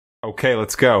Okay,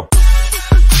 let's go.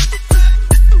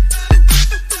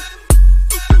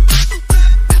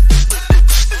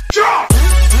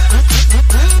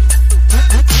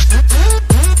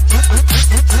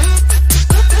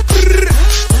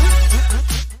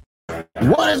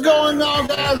 What is going on,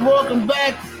 guys? Welcome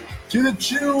back to the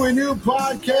Chew and New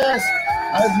podcast.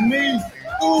 As me,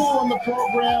 on the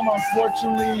program.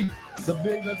 Unfortunately, the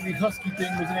big ugly husky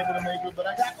thing wasn't able to make it, but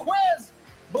I got Quiz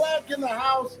Black in the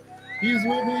house. He's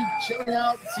with me, chilling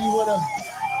out, see what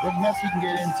mess we can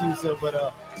get into. So,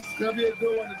 it's gonna be a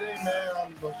good one today, man.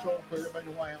 I'm gonna show up for everybody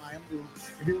who I am.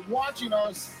 If you're watching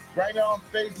us right now on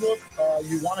Facebook,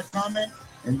 you want to comment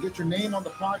and get your name on the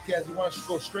podcast, you want to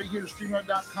go straight here to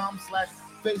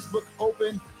streamer.com/Facebook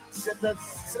open. Set that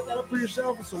up for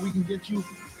yourself so we can get you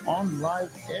on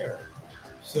live air.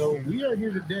 So we are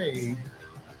here today,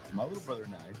 my little brother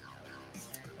and I,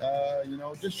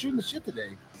 just shooting the shit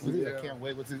today. I can't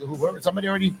wait. Whoever, somebody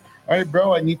already, all right,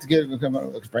 bro, I need to get come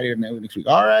out Friday next week.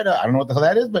 All right, I don't know what the hell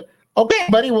that is, but okay,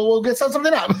 buddy, we'll get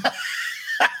something up.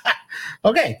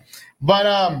 Okay,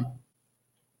 but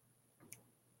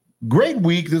great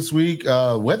week this week.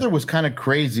 Weather was kind of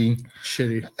crazy.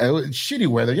 Shitty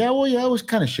weather. Yeah, it was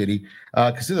kind of shitty.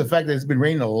 Consider the fact that it's been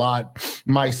raining a lot.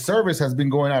 My service has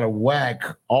been going out of whack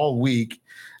all week.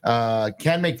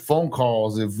 Can't make phone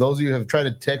calls. If those of you have tried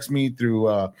to text me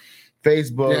through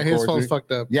Facebook. Yeah, his phone's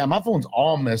fucked up. Yeah, my phone's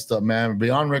all messed up, man.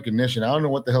 Beyond recognition. I don't know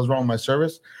what the hell's wrong with my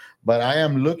service, but I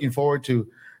am looking forward to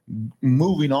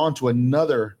moving on to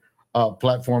another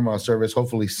platform service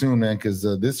hopefully soon, man, because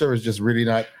this service is just really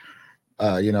not,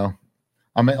 he's talking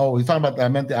about I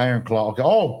meant the Iron Claw. Okay.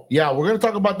 Oh, yeah, we're going to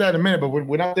talk about that in a minute, but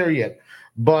we're not there yet.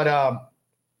 But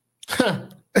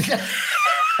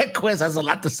Quiz has a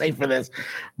lot to say for this.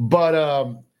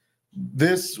 But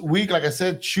this week, like I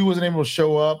said, Chew wasn't able to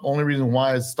show up. Only reason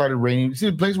why is it started raining. You see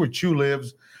the place where Chew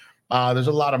lives, there's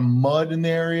a lot of mud in the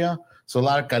area. So a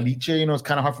lot of caliche, it's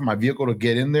kind of hard for my vehicle to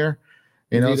get in there.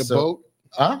 You need a boat?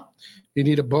 Huh? You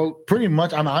need a boat? Pretty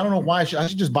much. I don't know why. I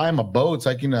should just buy him a boat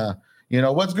so I can,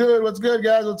 what's good,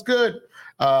 guys? What's good?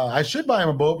 I should buy him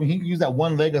a boat, and he can use that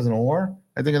one leg as an oar.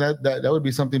 I think that would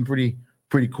be something pretty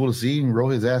cool to see, and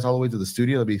roll his ass all the way to the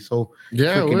studio. That'd be so awesome.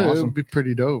 It would be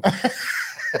pretty dope.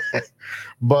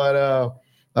 But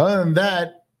other than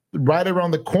that, right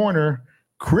around the corner,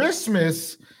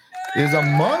 Christmas is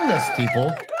among us,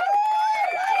 people.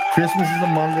 Christmas is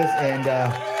among us, and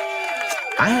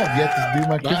I have yet to do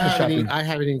my Christmas shopping. I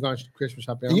haven't even gone to Christmas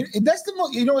shopping. That's the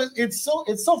most.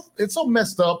 It's so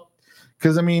messed up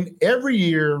because every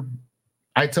year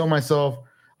I tell myself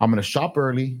I'm gonna shop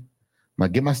early. I'm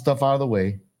gonna get my stuff out of the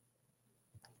way,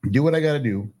 do what I gotta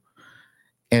do,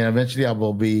 and eventually I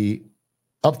will be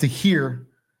up to here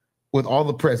with all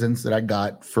the presents that I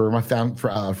got for my friends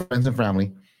and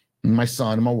family, and my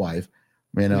son and my wife,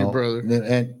 your brother,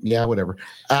 and yeah, whatever,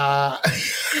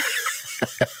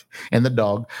 and the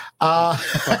dog.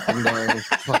 Fucking dog,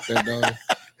 fuck that dog,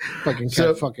 fucking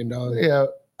cat, fucking dog. Yeah,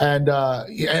 and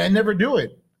I never do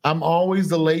it. I'm always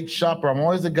the late shopper. I'm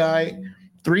always the guy.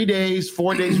 4 days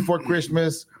before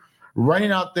Christmas,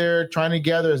 running out there trying to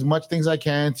gather as much things I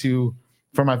can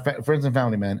for my friends and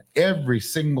family, man. Every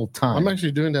single time. I'm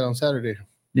actually doing that on Saturday.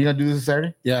 You gonna do this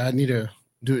Saturday? Yeah, I need to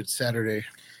do it Saturday.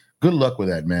 Good luck with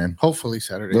that, man. Hopefully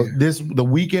Saturday. The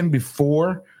weekend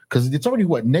before, because it's already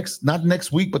not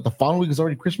next week, but the following week is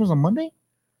already Christmas on Monday. Is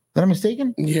that I'm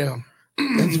mistaken? Yeah. But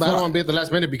I don't want to be at the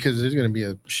last minute because there's going to be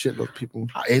a shitload of people.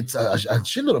 It's a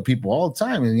shitload of people all the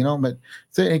time, but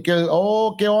say, ¿qué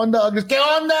onda? ¿Qué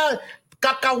onda?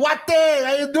 Cacahuate,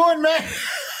 how you doing, man?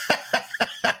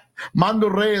 Mando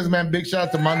Reyes, man, big shout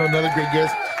out to Mando, another great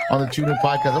guest on the Chew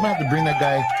podcast. I'm gonna have to bring that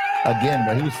guy again,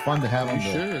 but he was fun to have on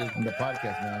the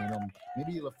podcast, man.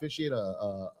 Maybe he'll officiate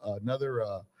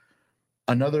another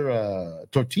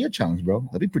tortilla challenge, bro.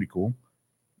 That'd be pretty cool.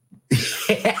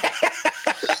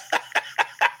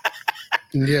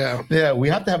 Yeah, we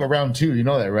have to have a round 2. You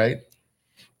know that, right?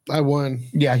 I won.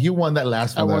 Yeah, he won that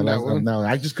last one. I won that one. No,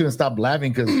 I just couldn't stop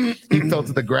laughing because he fell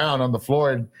to the ground on the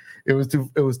floor, and it was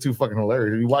too fucking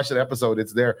hilarious. If you watch that episode,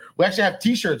 it's there. We actually have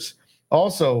T-shirts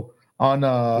also on.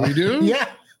 We do? Yeah,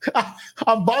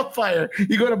 on Bonfire.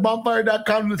 You go to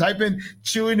bonfire.com and type in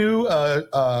Chew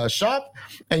shop,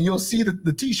 and you'll see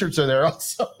the T-shirts are there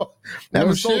also. I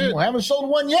haven't sold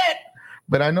one yet,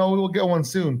 but I know we will get one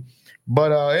soon.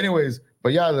 But anyways.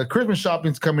 But yeah, the Christmas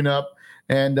shopping's coming up,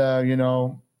 and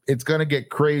it's gonna get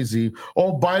crazy.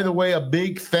 Oh, by the way, a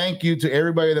big thank you to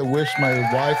everybody that wished my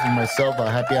wife and myself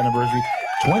a happy anniversary.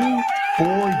 24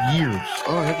 years.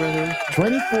 Oh, happy anniversary.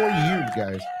 24 years,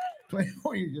 guys.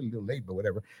 24 years, you're a little late, but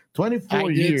whatever. 24 I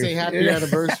years. did say happy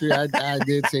anniversary. I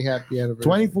did say happy anniversary.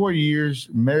 24 years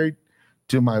married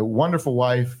to my wonderful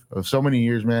wife of so many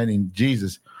years, man. And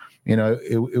Jesus,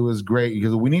 it was great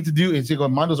because we need to do it.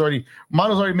 Mondo's already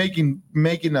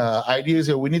making ideas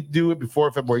here. We need to do it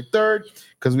before February 3rd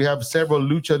because we have several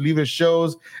Lucha Libre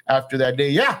shows after that day.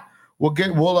 Yeah,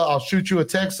 I'll shoot you a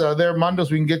text there, Mondo,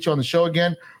 so we can get you on the show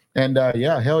again. And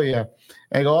yeah, hell yeah.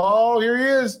 And go, oh, here he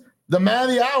is, the man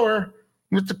of the hour,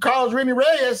 Mr. Carlos Rennie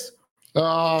Reyes,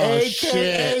 aka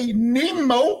shit.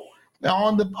 Nemo,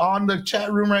 on the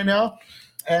chat room right now.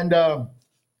 And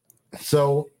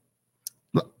so,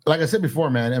 like I said before,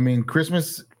 man, I mean,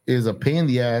 Christmas is a pain in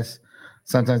the ass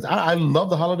sometimes. I love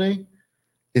the holiday.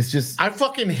 It's just I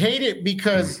fucking hate it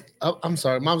because I'm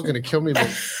sorry, Mom's gonna kill me. But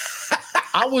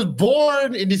I was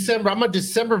born in December. I'm a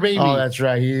December baby. Oh, that's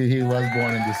right. He was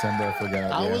born in December. I forgot.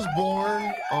 I was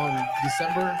born on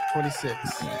December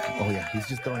 26th. Oh yeah, he's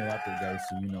just throwing it out there, guys.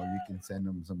 So you can send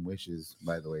him some wishes.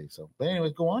 By the way, but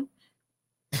anyways, go on.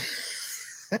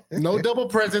 No double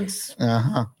presents.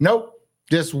 Nope.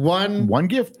 Just one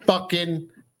gift. Fucking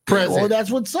present. Oh, that's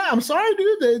what's up. I'm sorry,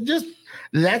 dude.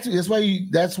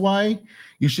 That's why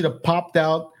you should have popped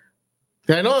out.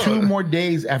 I know. 2 more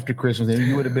days after Christmas, and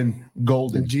you would have been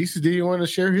golden. Jesus, do you want to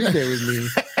share his day with me?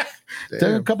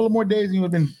 A couple of more days, and you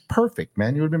would have been perfect,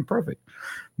 man. You would have been perfect.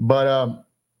 But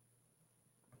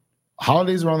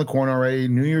holidays are around the corner already.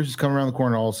 New Year's is coming around the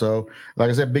corner also. Like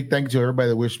I said, big thank you to everybody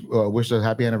that wished us a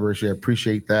happy anniversary. I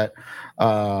appreciate that.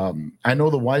 I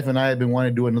know the wife and I have been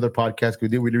wanting to do another podcast. We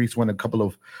released one a couple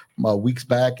of weeks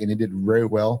back, and it did very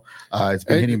well. It's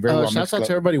been hitting very well. Shouts out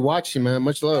to everybody watching, man.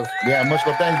 Much love. Yeah, much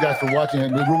love. Thanks, guys, for watching.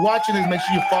 And if you're watching this, make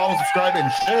sure you follow, subscribe,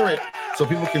 and share it so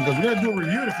people can, because we're going to do a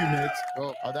review in a few minutes.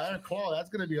 The Iron Claw, that's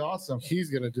going to be awesome. He's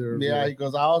going to do a review. Yeah, he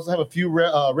goes, I also have a few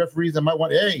referees that might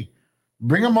want, hey,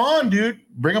 bring them on, dude.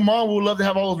 Bring them on. We'd love to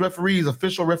have all those referees,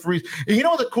 official referees. And you know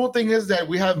what the cool thing is that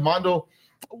we have Mondo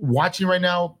watching right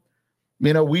now?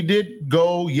 We did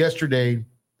go yesterday,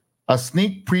 a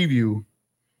sneak preview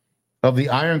of the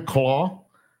Iron Claw,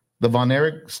 the Von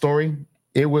Erich story.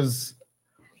 It was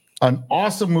an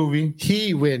awesome movie.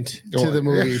 He went to the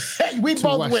movies. We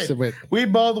both went. We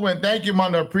both went. Thank you,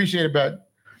 Mondo. Appreciate it, bud.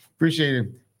 Appreciate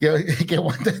it. Get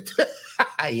one.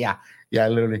 Yeah. Yeah,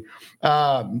 literally.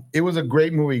 It was a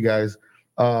great movie, guys.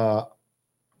 I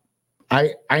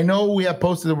know we have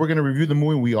posted that we're going to review the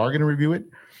movie. We are going to review it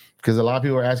because a lot of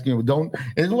people are asking.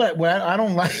 It's what I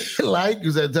don't like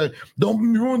is that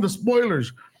don't ruin the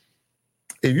spoilers.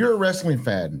 If you're a wrestling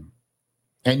fan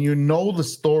and you know the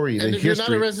story, and if you're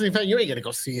not a wrestling fan, you ain't gonna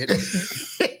go see it.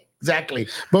 Exactly.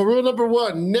 But rule number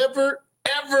 1: never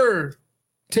ever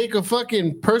take a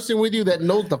fucking person with you that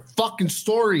knows the fucking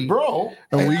story, bro.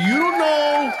 And when you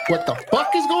know what the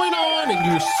fuck is going on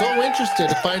and you're so interested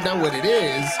to find out what it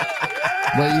is,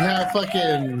 but you have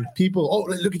fucking people, oh,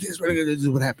 look at this, this is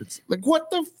what happens. Like, what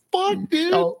the fuck,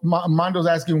 dude? Oh, Mondo's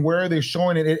asking where are they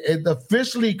showing it. It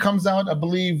officially comes out, I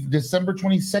believe, December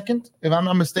 22nd, if I'm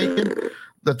not mistaken.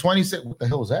 The 26th. What the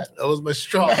hell was that? That was my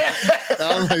straw.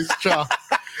 That was my straw.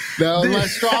 That was my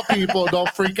straw, people. Don't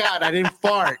freak out. I didn't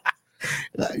fart.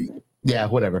 Yeah,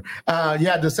 whatever.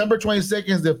 December 22nd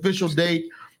is the official date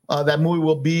that movie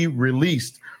will be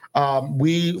released.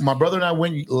 My brother and I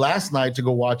went last night to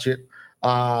go watch it.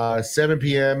 7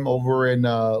 p.m. over in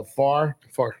Far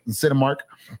in Cinemark.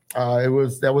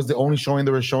 That was the only showing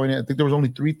they were showing it. I think there was only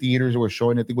 3 theaters that were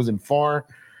showing it. I think it was in Far,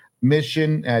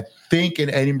 Mission, I think in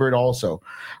Edinburgh also.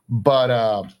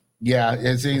 But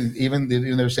it's even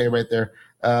they're saying right there.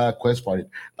 Quest farted.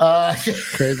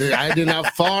 Crazy. I did not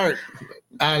fart,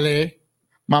 Ale.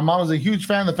 My mom is a huge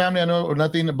fan of the family. I know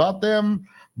nothing about them,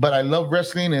 but I love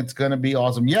wrestling. It's gonna be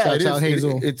awesome. Yeah, it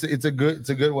is. It's a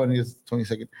good one. It's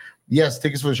 22nd. Yes,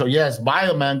 tickets for the show. Yes, buy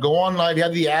them, man. Go online. You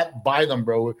have the app. Buy them,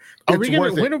 bro.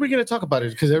 When are we gonna talk about it?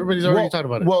 Because everybody's already talking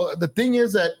about it. Well, the thing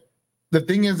is that I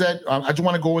just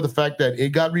want to go over the fact that it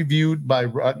got reviewed by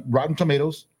Rotten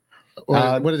Tomatoes.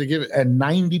 What did they give it? At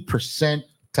 90%.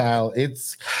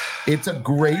 It's a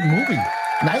great movie.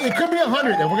 Now it could be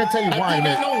 100, and we're gonna tell you why. I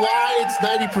know why it's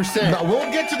 90%. No,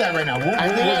 we'll get to that right now. I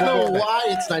know why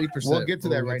it's 90%. We'll get to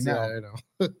that right now. I know.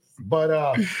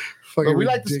 But we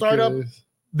like to start up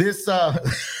this.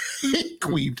 He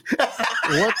queeved.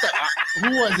 What the? Who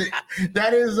was it?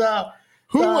 That is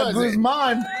who was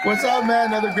Guzman. It? What's up,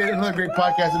 man? Another great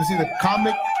podcast. Let me see the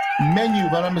comic menu,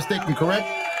 if I'm not mistaken. Correct?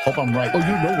 Hope I'm right. Oh,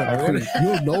 you know when I queeve.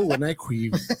 You know when I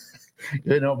queeve.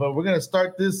 But we're gonna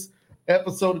start this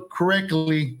episode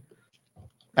correctly.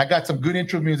 I got some good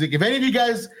intro music. If any of you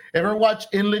guys ever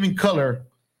watched In Living Color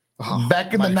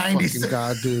back in the 90s,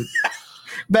 God, dude.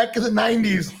 back in the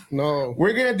 90s. No.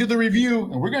 We're going to do the review,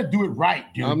 and we're going to do it right,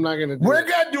 dude. I'm not going to do We're it.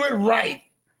 going to do it right.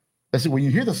 Listen, when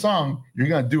you hear the song, you're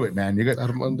going to do it, man. You're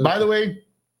gonna, by the way,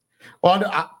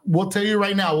 we'll tell you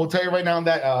right now. We'll tell you right now on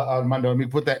that, Armando. Let me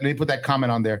put that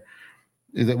comment on there.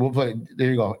 Is that we'll put there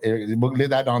you go. We'll leave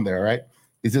that on there, all right?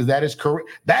 It says that is correct.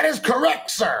 That is correct,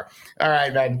 sir. All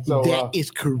right, man. So that is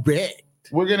correct.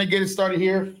 We're gonna get it started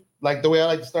here, like the way I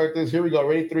like to start this. Here we go.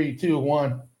 Ready? 3, 2,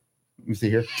 1. Let me see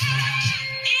here.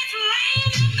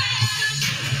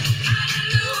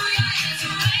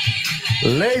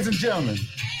 Ladies and gentlemen,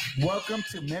 welcome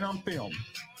to Men on Film.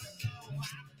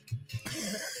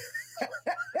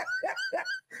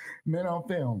 Men on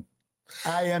Film.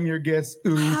 I am your guest,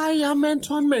 Ooh. Hi, I'm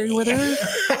Antoine Merriweather.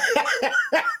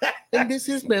 And this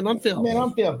is Men on Film. Men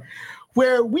on Film,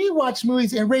 where we watch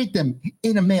movies and rate them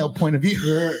in a male point of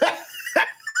view.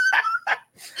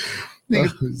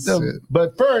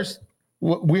 But first,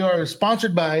 we are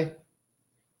sponsored by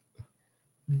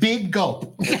Big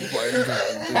Gulp. Oh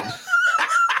my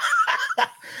God,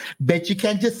 bet you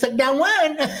can't just suck down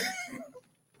one.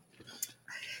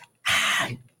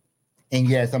 And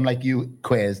yes, I'm like you,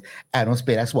 Quez. I don't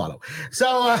spit, I swallow.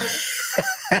 So,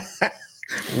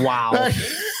 wow.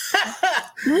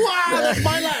 Wow, that's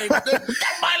my line.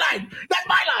 That's my line. That's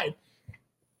my line.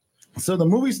 So the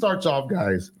movie starts off,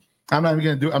 guys. I'm not even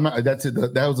gonna do. I'm not. That's it.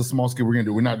 That was a small skit we're gonna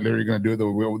do. We're not literally gonna do it.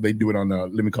 Though they do it on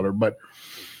Living Color. But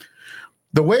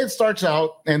the way it starts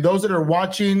out, and those that are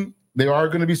watching, there are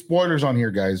going to be spoilers on here,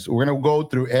 guys. We're gonna go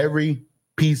through every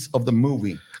piece of the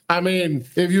movie. I mean,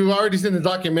 if you've already seen the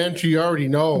documentary, you already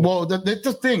know. Well, that's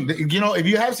the thing. You know, if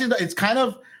you have seen that, it's kind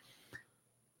of.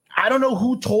 I don't know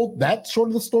who told that sort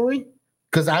of the story.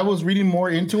 Because I was reading more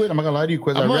into it. I'm not gonna lie to you,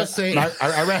 Quiz.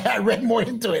 I read more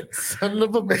into it. Son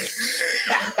of a bitch.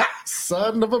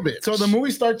 Son of a bitch. So the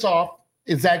movie starts off.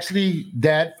 It's actually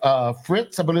Dad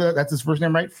Fritz. I believe that's his first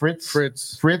name, right? Fritz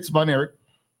von Erich.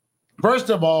 First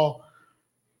of all,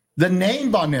 the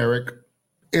name Von Erich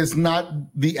is not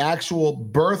the actual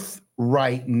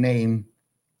birthright name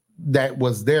that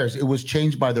was theirs. It was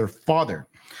changed by their father.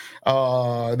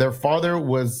 Their father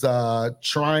was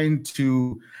trying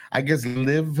to, I guess,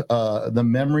 live the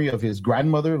memory of his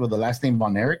grandmother with the last name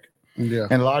Von Erich. Yeah.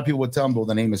 And a lot of people would tell him, well,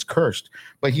 the name is cursed.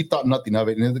 But he thought nothing of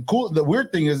it. And the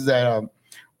weird thing is that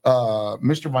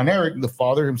Mr. Von Erich, the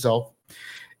father himself,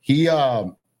 he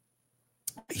was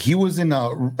he was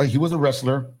a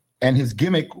wrestler, and his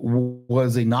gimmick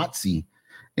was a Nazi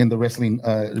in the wrestling.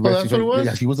 That's what it was?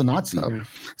 Yes, he was a Nazi.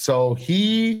 So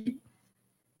he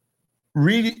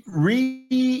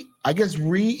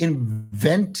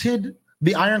reinvented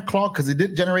the Iron Claw, because it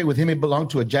did generate with him. It belonged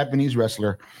to a Japanese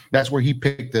wrestler. That's where he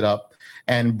picked it up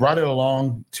and brought it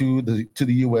along to the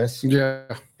U.S. Yeah,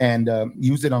 and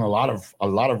used it on a lot of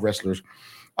wrestlers.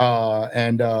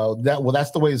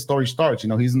 That's the way the story starts. You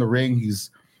know, he's in the ring.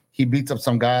 He beats up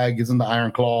some guy, gives him the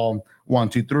Iron Claw. 1,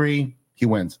 2, 3. He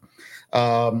wins.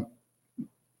 The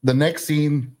next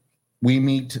scene, we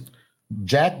meet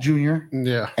Jack Jr.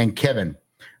 and Kevin.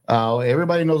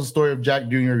 Everybody knows the story of Jack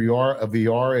Jr. If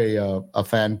you are a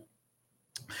fan.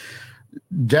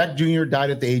 Jack Jr. died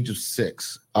at the age of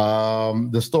 6.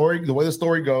 The way the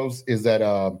story goes is that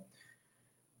I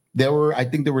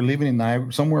think they were living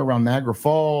in somewhere around Niagara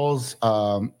Falls.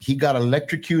 He got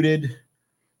electrocuted,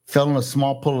 fell in a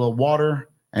small pool of water,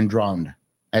 and drowned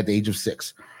at the age of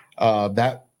 6.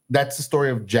 That's the story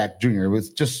of Jack Jr. It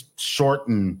was just short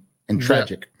and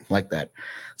tragic like that.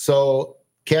 So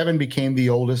Kevin became the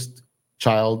oldest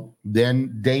child,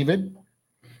 then David.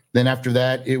 Then after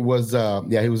that, it was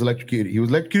he was electrocuted. He was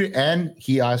electrocuted, and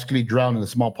he actually drowned in a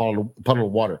small puddle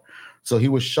of water. So he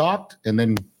was shocked, and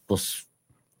then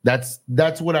that's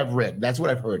what I've read. That's what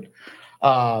I've heard.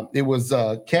 It was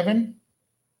Kevin,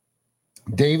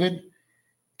 David,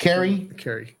 Carrie,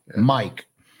 Mike.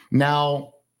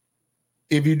 Now,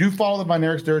 if you do follow the Von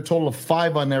Erichs, there are a total of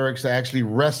 5 Von Erichs that actually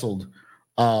wrestled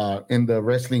in the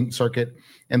wrestling circuit,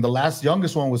 and the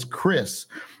youngest one was Chris.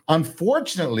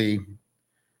 Unfortunately,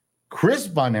 Chris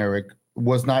Von Erich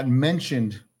was not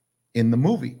mentioned in the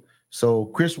movie, so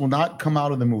Chris will not come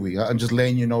out of the movie. I'm just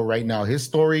letting you know right now. His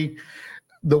story,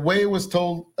 the way it was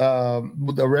told, on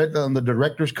the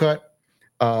director's cut,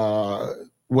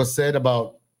 was said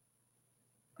about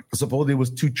supposedly it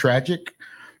was too tragic,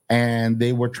 and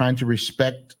they were trying to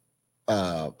respect,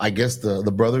 I guess,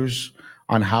 the brothers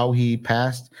on how he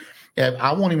passed. And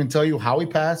I won't even tell you how he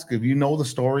passed. If you know the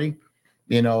story,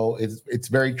 you know it's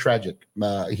very tragic.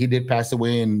 He did pass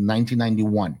away in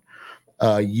 1991,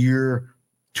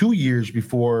 2 years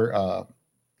before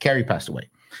Carrie passed away.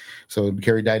 So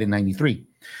Carrie died in 93.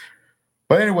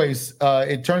 But anyways,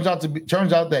 it turns out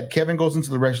that Kevin goes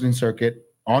into the wrestling circuit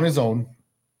on his own,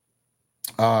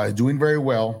 doing very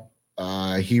well.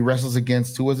 He wrestles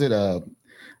against, who was it?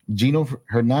 Gino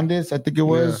Hernandez, I think it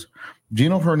was. Yeah.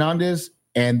 Gino Hernandez,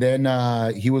 and then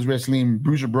he was wrestling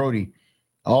Bruiser Brody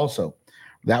also.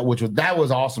 That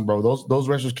was awesome, bro. Those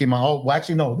wrestlers came out. Oh, well,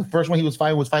 actually, no. The first one he was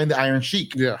fighting the Iron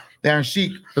Sheik. Yeah. The Iron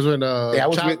Sheik. That's when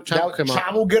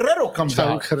Chavo Guerrero comes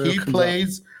out. He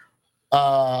plays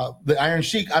the Iron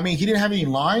Sheik. I mean, he didn't have any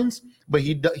lines, but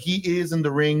he is in the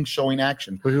ring showing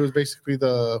action. But he was basically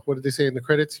what did they say in the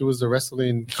credits? He was the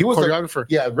wrestling choreographer.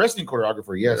 Wrestling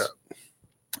choreographer, yes. Yeah.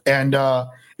 And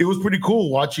it was pretty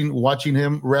cool watching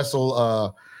him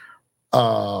wrestle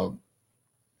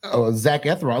Zac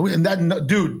Efron. And that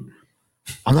dude,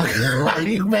 I'm not gonna lie to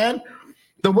you, man.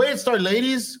 The way it started,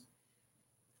 ladies,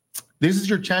 this is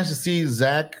your chance to see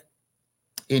Zac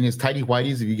in his tighty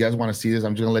whities. If you guys want to see this,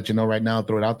 I'm just gonna let you know right now,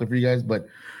 throw it out there for you guys. But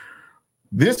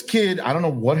this kid, I don't know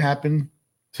what happened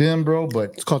to him, bro,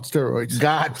 but it's called steroids.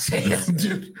 God damn,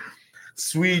 dude.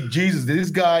 Sweet Jesus,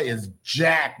 this guy is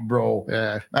jacked, bro.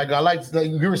 Yeah. Like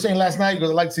you were saying last night,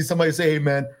 because I like to see somebody say, hey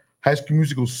man, High School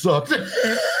Musical sucks.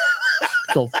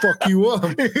 So fuck you up.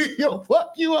 Yo,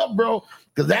 fuck you up, bro.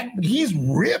 Because he's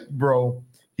ripped, bro.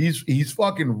 He's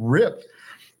fucking ripped.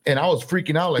 And I was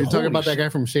freaking out. Like, you're talking about that guy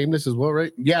from Shameless as well,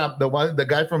 right? Yeah, the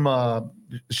guy from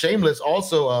Shameless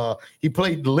also, he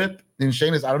played Lip in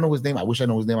Shameless. I don't know his name. I wish I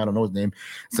know his name. I don't know his name.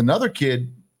 It's another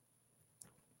kid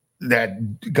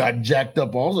that got jacked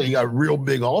up also. He got real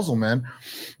big also, man.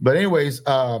 But anyways,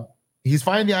 he's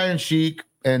fighting the Iron Sheik,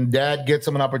 and Dad gets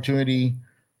him an opportunity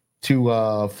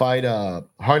to fight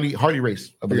Harley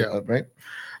Race, right?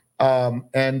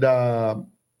 And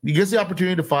he gets the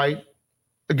opportunity to fight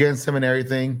against him and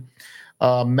everything.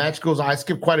 Match goes on. I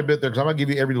skipped quite a bit there because I'm gonna give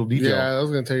you every little detail. Yeah, I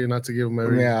was gonna tell you not to give him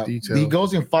every detail. He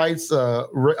goes and fights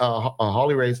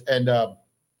Harley Race, and the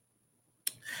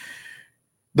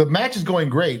match is going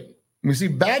great. You see,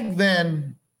 back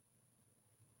then,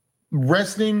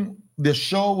 wrestling, the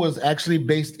show was actually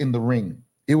based in the ring.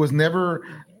 It was never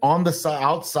on the side,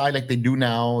 outside like they do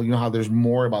now. You know how there's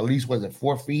more, about at least,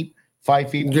 4 feet,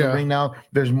 5 feet in the ring now?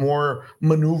 There's more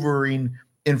maneuvering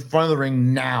in front of the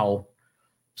ring now.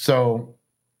 So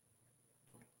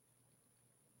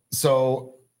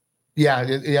yeah,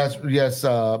 yes,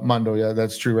 Mondo. Yeah,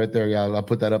 that's true right there. Yeah, I'll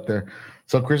put that up there.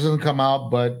 So Chris doesn't come out,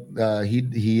 but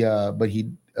he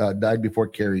died before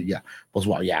Kerry. Yeah.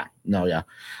 Well, yeah. No, yeah.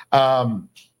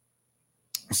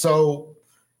 So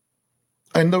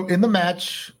in the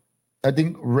match, I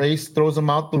think Race throws him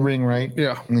out the ring, right?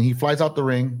 Yeah. And he flies out the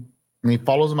ring, and he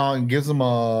follows him out and gives him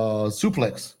a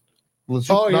suplex.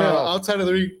 Outside of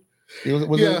the ring. He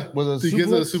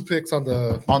gives a suplex on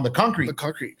the concrete. The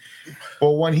concrete.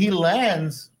 Well, when he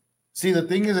lands, see, the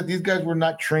thing is that these guys were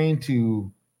not trained to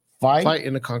fight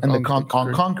on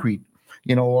concrete,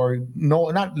 you know, or no,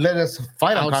 not let us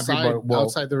fight on concrete, but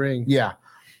outside the ring. Yeah,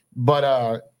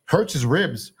 but hurts his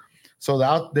ribs, so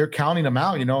they're counting him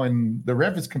out, you know, and the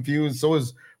ref is confused. So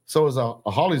is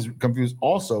Holly's confused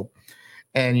also,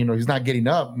 and you know he's not getting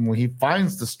up. And when he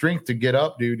finds the strength to get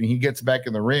up, dude, and he gets back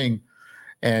in the ring,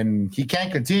 and he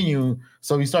can't continue,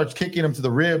 so he starts kicking him to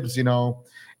the ribs, you know,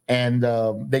 and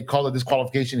they call it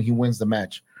disqualification. And he wins the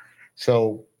match.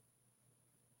 So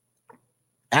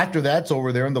after that's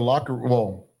over, there in the locker,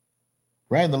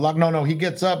 he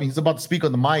gets up and he's about to speak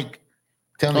on the mic.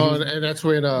 And that's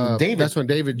when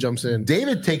David jumps in.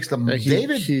 David takes the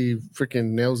he freaking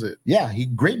nails it. Yeah,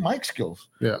 great mic skills.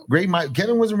 Yeah, great mic.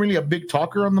 Kevin wasn't really a big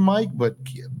talker on the mic, but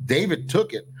David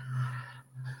took it.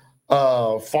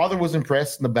 Father was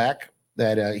impressed in the back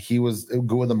that he was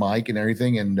good with the mic and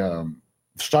everything, and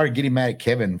started getting mad at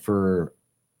Kevin for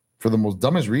the most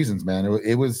dumbest reasons, man.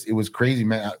 It was crazy,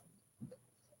 man.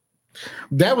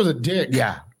 Dad was a dick.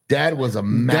 Yeah, Dad was a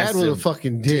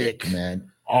fucking dick,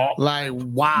 man. Like,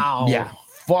 wow. Yeah,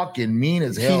 fucking mean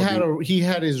as hell. He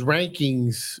had his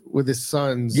rankings with his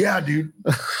sons. Yeah, dude.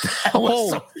 That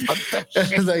was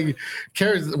it's like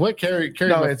Carrie.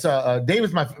 No, it's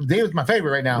David's my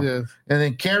favorite right now. Yeah. And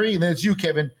then Carrie, and then it's you,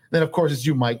 Kevin. Then of course it's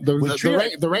you, Mike.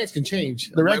 The ranks can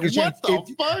change. The ranks can change.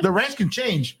 The ranks can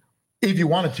change if you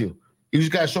wanted to. You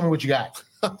just gotta show me what you got.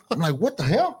 I'm like, what the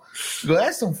hell?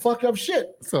 That's some fucked up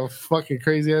shit. Some fucking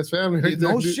crazy ass family.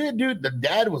 No shit, dude. The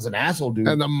dad was an asshole, dude,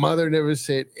 and the mother never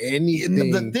said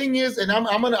anything. The thing is, and I'm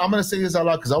gonna say this out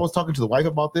loud because I was talking to the wife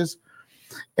about this,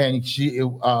 and she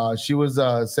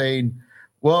was saying,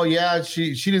 well, yeah,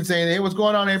 she didn't say anything. Hey, what's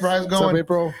going on, April? How's it going? What's up,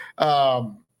 April?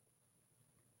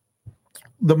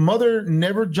 The mother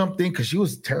never jumped in because she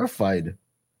was terrified.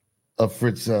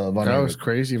 Fritz von That Erich. was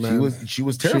crazy, man. She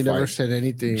was terrified. She never said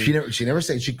anything. She never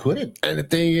said she couldn't. And the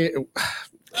thing,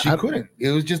 she couldn't.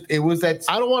 It was that.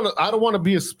 I don't want to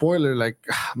be a spoiler, like,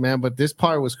 man, but this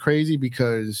part was crazy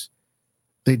because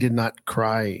they did not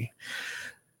cry.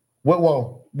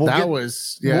 Well, I'm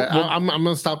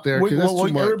gonna stop there because that's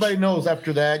too much. Everybody knows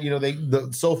after that,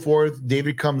 so forth.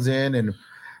 David comes in, and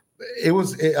it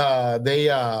was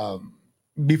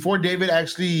before David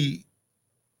actually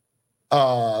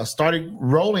started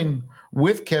rolling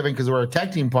with Kevin because we're a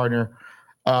tag team partner.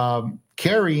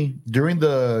 Kerry during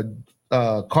the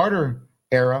Carter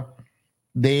era,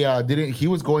 they didn't. He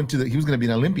was going to be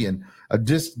an Olympian, a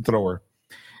disc thrower,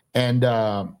 and.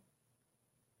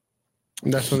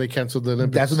 That's when they canceled the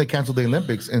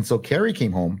Olympics. And so Kerry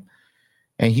came home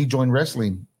and he joined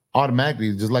wrestling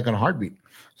automatically, just like on a heartbeat.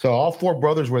 So all four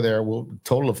brothers were there. Well,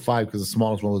 total of 5 because the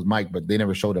smallest one was Mike, but they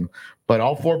never showed him. But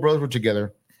all 4 brothers were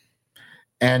together.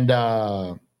 And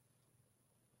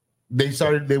they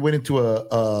went into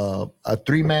a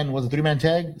 3-man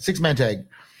tag, 6-man tag.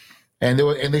 And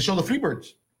they showed the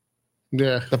Freebirds.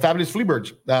 Yeah. The fabulous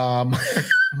Freebirds.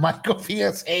 Michael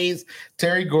V.S. Hayes,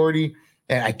 Terry Gordy.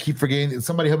 And I keep forgetting.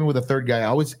 Somebody help me with the third guy. I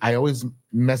always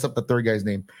mess up the third guy's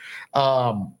name.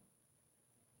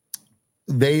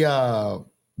 They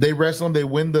wrestle him. They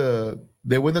win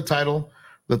the title,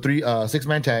 the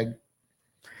 6-man tag.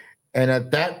 And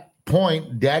at that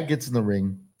point, Dad gets in the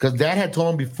ring because Dad had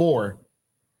told him before,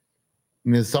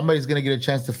 somebody's gonna get a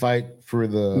chance to fight for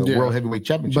the World Heavyweight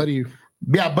Championship.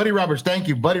 Buddy Roberts. Thank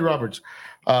you, Buddy Roberts.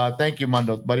 Thank you,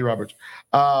 Mondo. Buddy Roberts.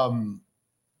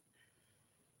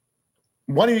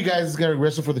 One of you guys is going to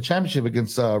wrestle for the championship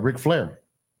against Ric Flair.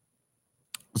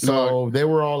 So they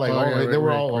were all like,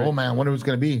 oh man, I wonder who's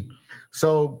going to be.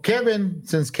 So Kevin,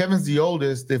 since Kevin's the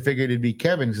oldest, they figured it'd be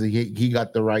Kevin because he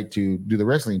got the right to do the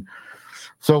wrestling.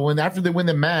 So after they win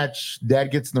the match,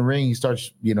 Dad gets in the ring. He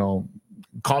starts,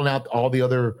 calling out all the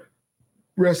other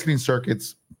wrestling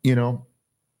circuits,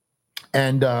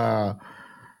 and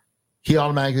he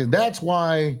automatically. That's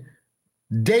why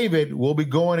David will be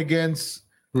going against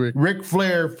Ric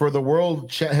Flair for the World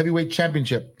Heavyweight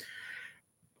Championship.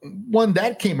 When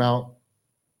that came out,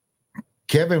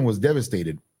 Kevin was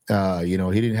devastated. He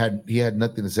had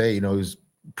nothing to say. He was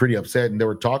pretty upset, and they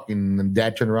were talking. And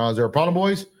Dad turned around. Is there a problem,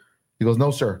 boys? He goes,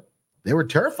 no, sir. They were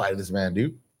terrified of this man,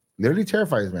 dude. Literally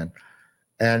terrified of this man.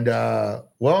 And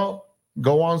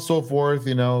go on so forth.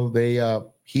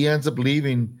 He ends up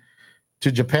leaving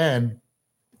to Japan,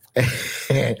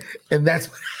 and that's.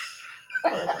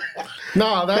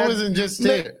 No, that wasn't just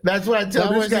it. That's what I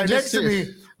tell this guy next to me.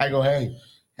 I go, hey.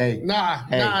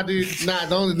 Nah, dude.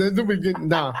 Don't be good.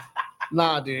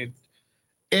 Nah, dude.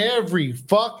 Every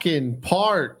fucking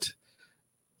part.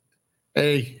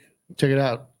 Hey, check it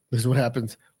out. This is what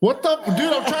happens. What the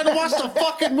dude? I'm trying to watch the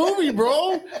fucking movie,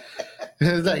 bro.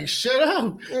 It's like, shut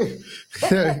up.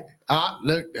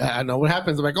 Look, I know what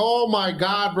happens. I'm like, oh my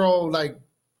God, bro. Like,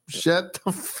 shut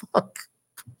the fuck.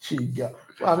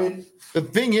 I mean, the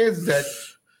thing is that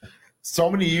so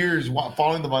many years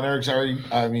following the Von Erichs already,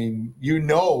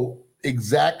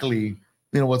 exactly,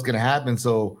 what's going to happen.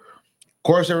 So, of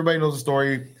course, everybody knows the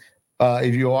story.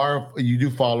 If you do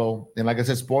follow, and like I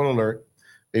said, spoiler alert,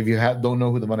 if you don't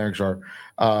know who the Von Erichs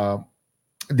are,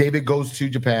 David goes to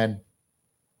Japan,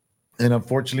 and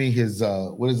unfortunately, his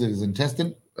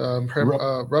intestine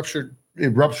ruptured.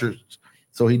 It ruptures,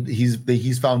 so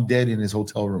he's found dead in his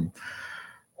hotel room.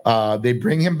 They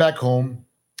bring him back home,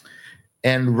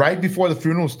 and right before the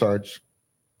funeral starts,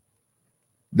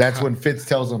 that's when Fitz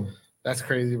tells him, "That's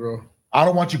crazy, bro. I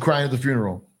don't want you crying at the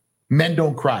funeral. Men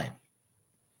don't cry."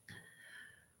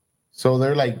 So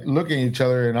they're like looking at each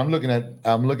other, and I'm looking at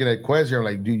Quez here. I'm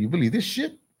like, dude, you believe this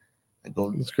shit? I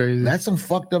go, it's crazy. That's some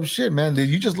fucked up shit, man. Dude,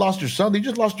 you just lost your son. You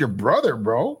just lost your brother,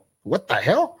 bro. What the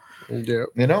hell? Yeah.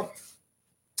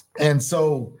 And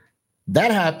so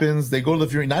that happens. They go to the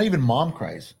funeral. Not even mom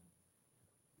cries.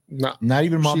 No, not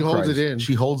even mom. She cries. holds it in.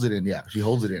 She holds it in. Yeah, she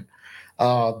holds it in.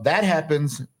 That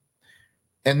happens,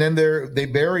 and then they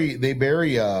bury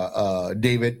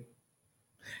David.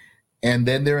 And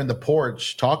then they're in the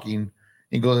porch talking.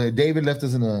 And goes, David left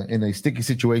us in a sticky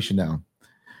situation now.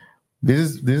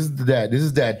 This is the dad. This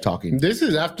is Dad talking. This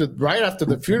is right after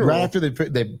the funeral. Right after they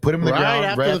put him in the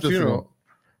ground. Right after the funeral.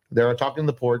 They're talking in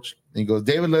the porch. And he goes,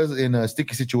 David lives in a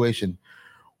sticky situation.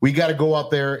 We got to go out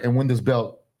there and win this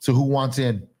belt. So who wants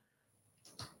in?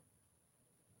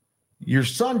 Your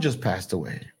son just passed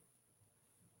away.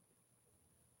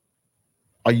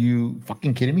 Are you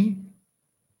fucking kidding me?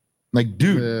 Like,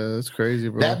 dude, yeah, that's crazy,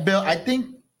 bro. That belt, I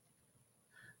think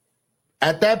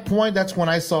At that point, that's when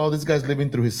I saw this guy's living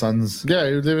through his son's. Yeah,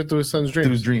 he was living through his son's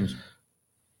dreams.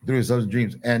 Through his son's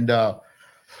dreams, and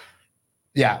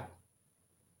yeah.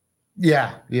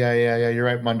 You're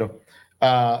right, Mondo.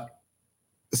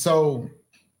 So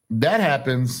that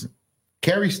happens.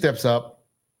 Kerry steps up,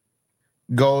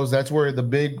 goes. That's where the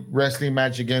big wrestling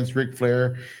match against Ric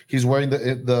Flair. He's wearing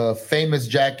the famous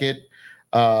jacket.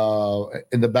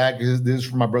 In the back, this is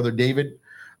from my brother David.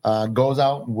 Goes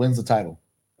out and wins the title,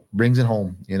 brings it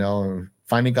home.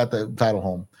 Finally got the title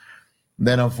home.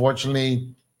 Then,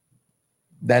 unfortunately,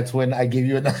 that's when I give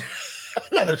you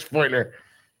another spoiler.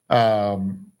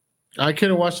 I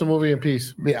couldn't watch the movie in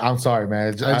peace. Yeah, I'm sorry,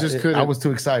 man. I just couldn't. I was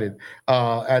too excited.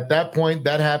 At that point,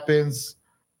 that happens.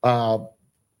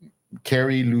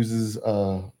 Kerry loses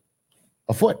a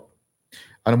foot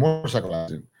on a motorcycle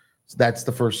accident. So that's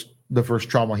the first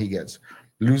trauma he gets.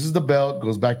 Loses the belt,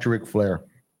 goes back to Ric Flair.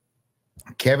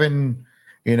 Kevin,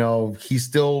 he's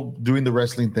still doing the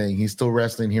wrestling thing. He's still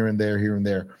wrestling here and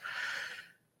there.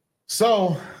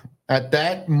 So at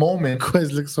that moment,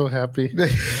 Quez looks so happy.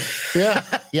 Yeah,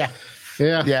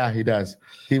 he does.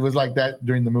 He was like that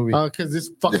during the movie. Because this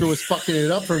fucker was fucking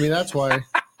it up for me. That's why.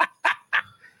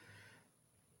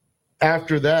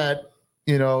 After that,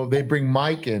 they bring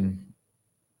Mike in.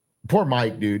 Poor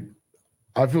Mike, dude.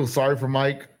 I feel sorry for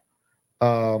Mike.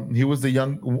 He was the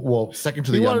second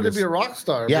to the youngest. He wanted to be a rock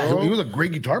star. Yeah, bro. He was a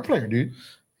great guitar player, dude.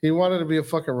 He wanted to be a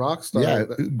fucking rock star. Yeah,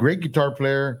 great guitar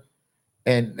player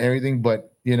and everything,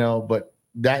 but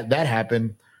that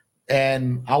happened.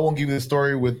 And I won't give you the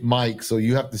story with Mike, so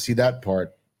you have to see that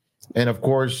part. And of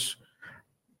course,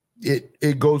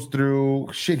 it goes through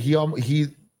shit.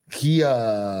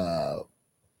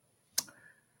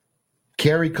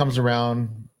 Kerry comes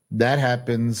around. That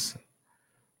happens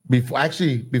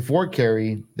before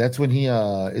Kerry. That's when he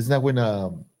isn't that when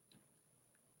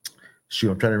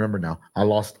shoot, I'm trying to remember now. I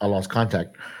lost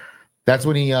contact. That's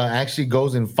when he actually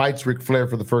goes and fights Ric Flair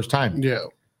for the first time. Yeah.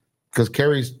 Because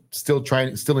Kerry's still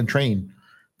in train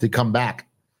to come back.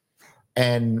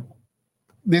 And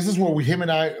this is where him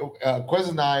and I, Quez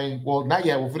and I, well, not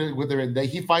yet, we'll finish with it.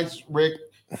 He fights Ric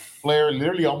Flair,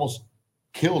 literally almost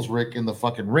kills Ric in the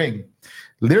fucking ring.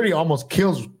 Literally almost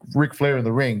kills Ric Flair in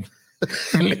the ring.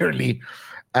 Literally.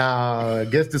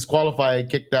 Gets disqualified,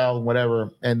 kicked out,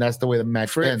 whatever. And that's the way the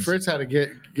match ends. Fritz had to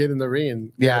get in the ring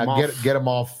and get him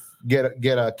off, get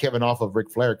Kevin off of Ric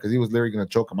Flair because he was literally going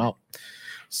to choke him out.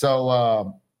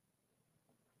 So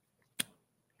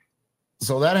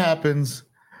that happens,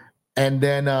 and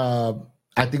then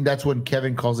I think that's when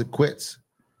Kevin calls it quits.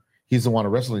 He doesn't want to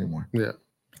wrestle anymore. Yeah,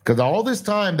 because all this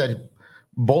time that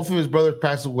both of his brothers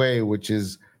passed away, which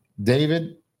is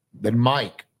David, then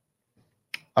Mike,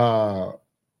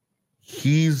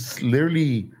 he's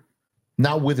literally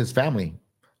not with his family.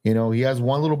 He has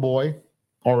one little boy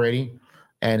already,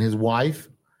 and his wife,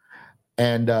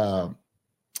 and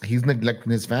he's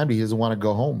neglecting his family. He doesn't want to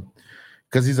go home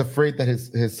because he's afraid that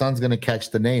his son's going to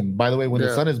catch the name. By the way, when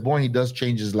the son is born, he does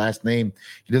change his last name.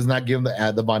 He does not give him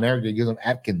the Von Erich. He gives him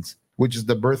Atkins, which is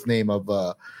the birth name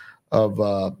of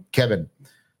Kevin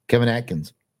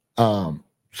Atkins.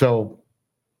 So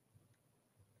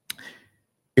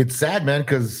it's sad, man,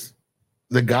 because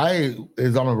the guy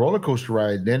is on a roller coaster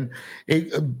ride. Then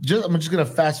I'm just going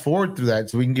to fast forward through that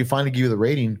so we can finally give you the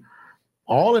rating.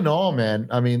 All in all, man,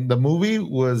 I mean, the movie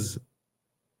was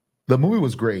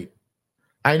great.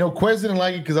 I know Quez didn't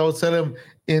like it because I was telling him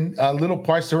in little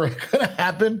parts that were going to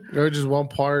happen. There was just one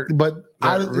part, but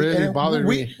really bothered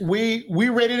me. We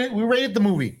rated it. We rated the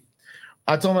movie.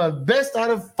 I told him the best out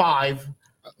of 5.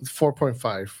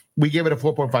 4.5. We gave it a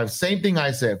 4.5. Same thing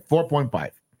I said,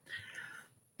 4.5.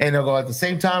 And they'll go at the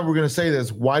same time. We're going to say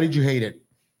this. Why did you hate it?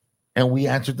 And we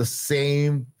answered the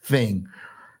same thing.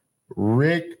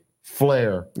 Ric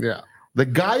Flair. Yeah. The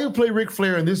guy who played Ric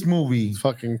Flair in this movie. It's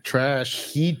fucking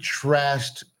trash. He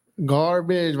trashed.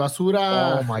 Garbage.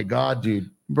 Basura. Oh, my God, dude.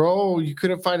 Bro, you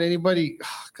couldn't find anybody.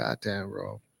 Oh, God damn,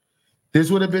 bro.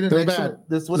 This would have been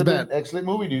an excellent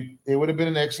movie, dude. It would have been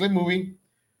an excellent movie.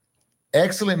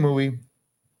 Excellent movie.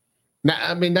 Now,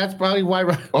 I mean, that's probably why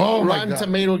Rotten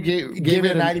Tomato gave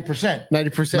it 90%.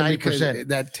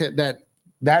 90%.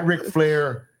 That Ric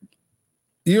Flair.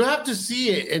 You have to see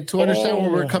it and to understand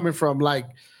where we're coming from. Like,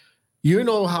 you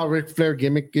know how Ric Flair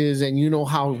gimmick is, and you know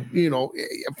how,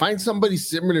 find somebody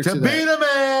similar to beat that. a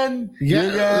man. Yeah,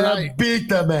 you gotta beat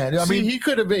the man. I mean, he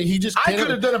could have been. I could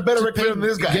have done a better Ric Flair than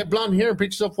this guy. Get blonde hair and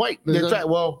paint yourself white. That's right.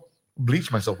 Well,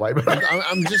 bleach myself white.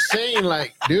 I'm just saying,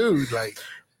 like, dude, like,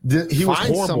 he was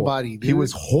horrible. Somebody, dude. He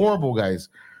was horrible, guys.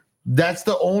 That's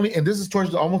the only, and this is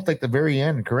towards almost like the very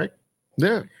end, correct?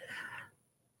 Yeah.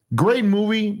 Great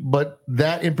movie, but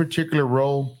that in particular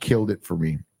role killed it for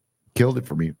me.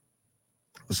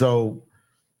 So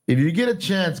if you get a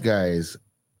chance, guys,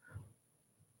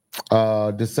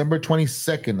 December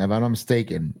 22nd, if I'm not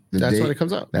mistaken. That's when it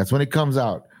comes out. That's when it comes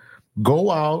out.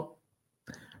 Go out,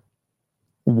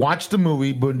 watch the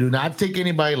movie, but do not take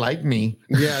anybody like me.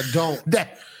 Yeah, don't.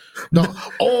 No.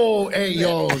 Oh, hey,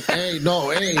 yo. Hey,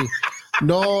 no, hey.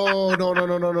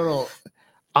 No.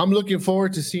 I'm looking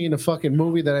forward to seeing a fucking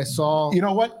movie that I saw. You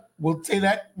know what? We'll say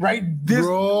that right.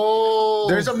 Bro.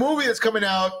 There's a movie that's coming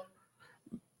out.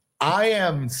 I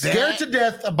am scared to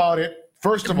death about it.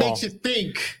 First of all, it makes you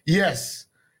think. Yes,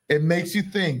 it makes you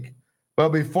think. But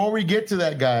before we get to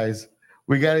that, guys,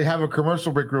 we got to have a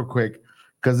commercial break real quick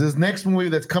because this next movie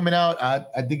that's coming out,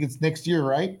 I think it's next year,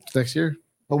 right? It's next year.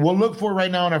 But we'll look for it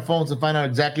right now on our phones to find out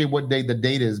exactly what day the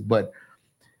date is. But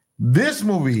this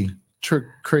movie,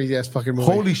 crazy ass fucking movie.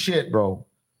 Holy shit, bro.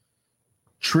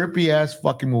 Trippy ass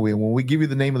fucking movie. And when we give you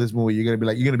the name of this movie, you're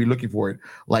gonna be looking for it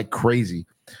like crazy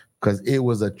because it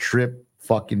was a trip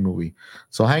fucking movie.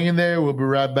 So hang in there. We'll be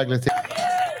right back.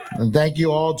 And thank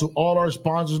you all to all our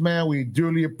sponsors, man. We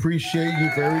dearly appreciate you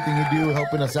for everything you do,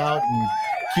 helping us out and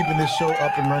keeping this show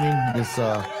up and running. This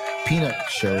peanut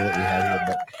show that we have here.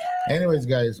 But anyways,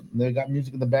 guys, they got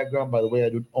music in the background. By the way, I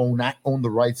do not own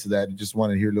the rights to that. I just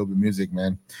wanted to hear a little bit of music,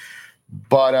 man.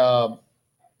 But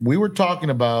we were talking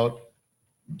about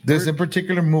this in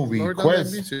particular movie.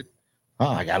 Quest. Oh,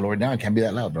 I got lowered down. Can't be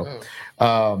that loud, bro.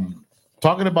 Oh.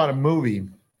 Talking about a movie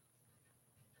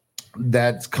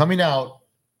that's coming out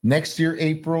next year,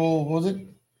 April, what was it?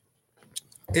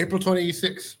 April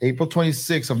 26th. April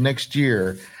 26th of next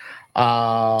year.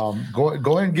 Go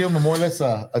ahead and give them more or less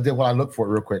what I look for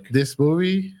real quick. This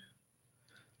movie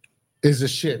is a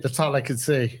shit. That's all I can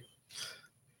say.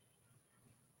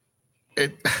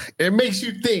 It makes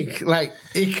you think like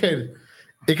it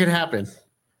could happen.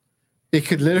 It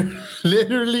could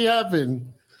literally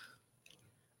happen.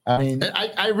 I mean,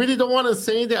 I really don't want to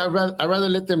say that. I'd rather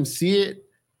let them see it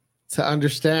to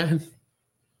understand.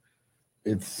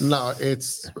 It's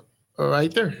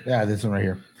right there. Yeah, this one right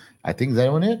here. I think is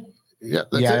that one it? Yeah,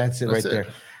 that's it right there.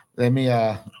 Let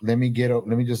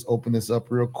me just open this up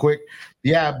real quick.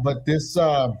 Yeah, but this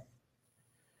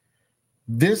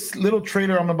little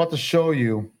trailer I'm about to show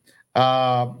you,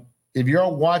 if you're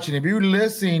watching, if you're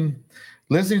listening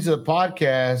to the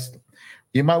podcast,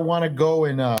 you might want to go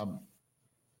and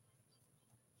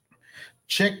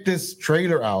check this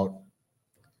trailer out.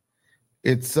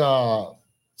 It's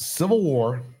Civil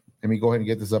War. Let me go ahead and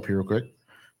get this up here real quick.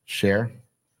 Share.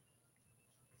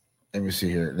 Let me see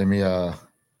here. Let me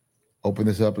open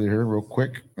this up here real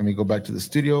quick. Let me go back to the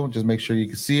studio. Just make sure you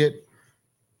can see it.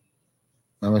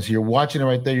 Unless you're watching it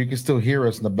right there, you can still hear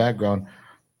us in the background.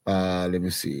 Let me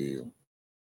see.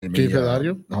 Can you play the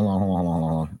audio? Hold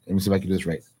on. Let me see if I can do this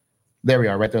right. There we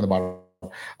are, right there on the bottom.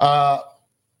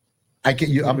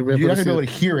 You're not gonna be able to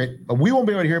hear it. We won't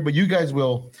be able to hear it, but you guys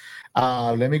will.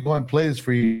 Let me go and play this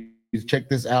for you. Check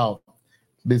this out.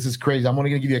 This is crazy. I'm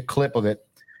only gonna give you a clip of it.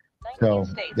 So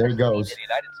there it goes. The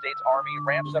United States Army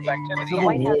ramps up activity.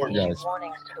 Civil War, guys.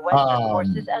 Warnings to the Western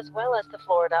forces as well as the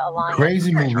Florida Alliance.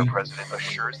 Crazy movie. President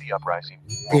assures the uprising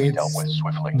will be dealt with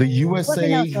swiftly. The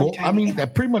USA. Well, I mean,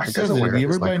 that pretty much says it.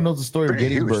 Everybody knows the story of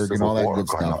Gettysburg and all that good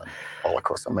stuff. All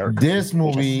across America. This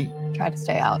movie try to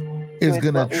stay out. is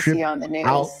gonna what we trip see on the news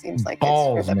out seems like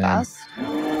balls, it's for the man. best.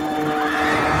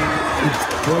 It's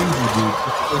crazy, dude.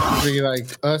 It's be like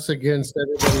us against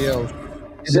everybody else.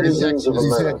 Citizens of He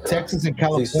said America. Texas and The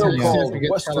California. so-called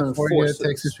Against Western California, forces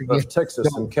Texas, of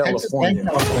Texas and California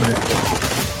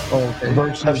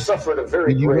Versus have suffered a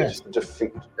very the great US.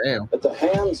 defeat Damn. at the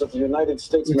hands of the United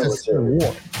States It's a civil military.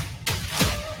 war.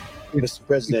 Mr.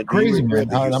 President, It's crazy, do you man. regret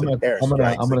the use of I'm gonna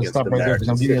airstrikes stop against right there because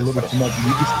I'm giving you a little bit too much. You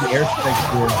can see airstrikes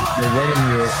here. They're running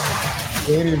here.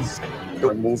 It is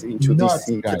We're moving to nuts,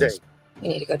 D.C. guys. today. You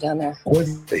need to go down there. I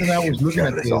was looking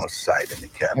at this, on site in the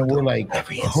and Capitol. we're like,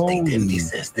 holy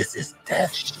says this is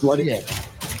death. shit.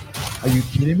 Are you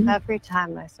kidding me? Every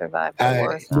time I survive the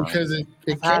war zone, Because it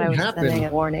I thought I can was sending happen. a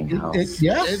warning home.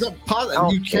 Yeah. There's a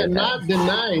Don't you do cannot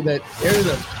deny that there's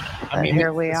a. But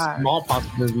here we are. Small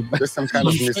possibility. But There's some kind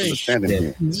of misunderstanding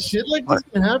here. shit like this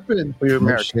can happen. We're No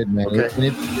American. shit, man. Okay. And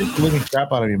it's living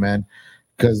crap out of me, man.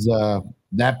 Because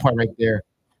that part right there.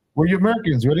 Were you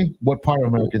Americans, really? What part of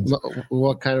Americans?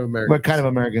 What kind of American? What kind of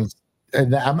Americans?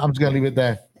 And I'm just gonna leave it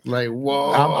there. Like,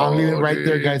 whoa. I'm leaving it right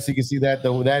there, dude. guys, so you can see that.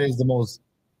 Though that is the most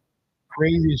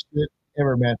craziest shit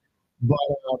ever, man. But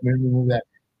let me remove that.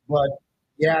 But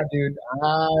yeah, dude,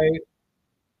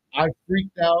 I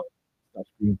freaked out. Stop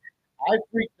screaming. I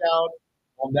freaked out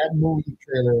on that movie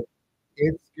trailer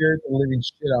it scared the living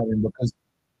shit out of me because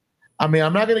I mean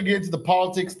I'm not gonna get into the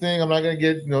politics thing. I'm not gonna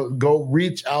get go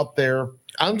reach out there.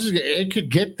 It could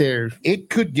get there. It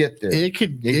could get there. It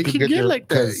could get there like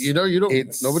that. You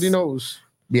don't. Nobody knows.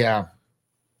 Yeah.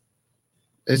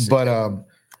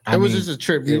 It was just a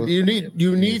trip. You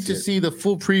need to see the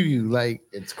full preview. Like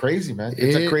it's crazy, man.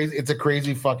 It's a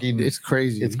crazy fucking. It's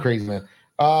crazy. It's crazy, man.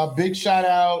 Big shout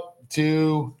out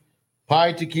to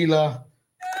Pi Tequila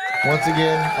once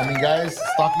again. I mean, guys,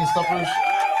 stocking stuffers.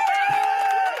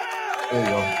 There you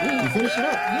go. Yeah, you finish it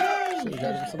up. Yeah, you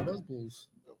got some buzzballs.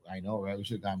 I know, right? We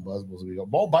should have gotten buzzballs. We go.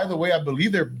 Oh, by the way, I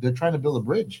believe they're trying to build a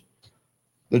bridge.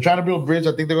 They're trying to build a bridge.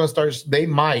 I think they're going to start. They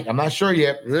might. I'm not sure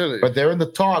yet. Really? But they're in the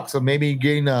talks of maybe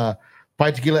getting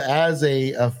Pi Tequila as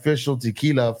a official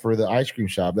tequila for the ice cream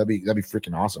shop. That'd be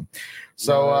freaking awesome.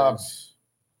 So nice.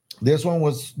 This one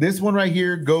right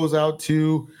here goes out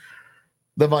to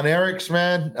the Von Erichs,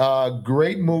 man.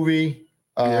 Great movie.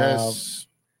 Yes.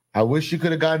 I wish you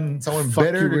could have gotten someone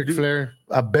better. Ric Flair.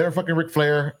 A better fucking Ric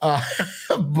Flair.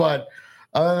 But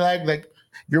other than that, like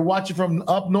if you're watching from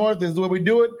up north, this is the way we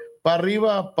do it. Pa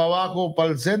arriba, pa abajo, pa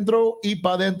el centro y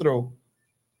pa dentro.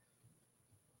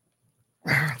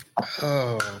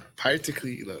 Oh, Pi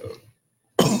Tequila.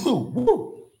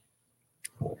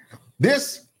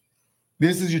 This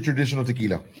is your traditional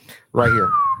tequila right here.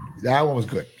 That one was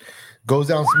good. Goes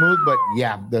down smooth, but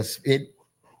yeah, it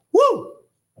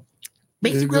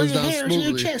makes it grow your hair in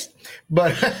your chest.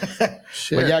 But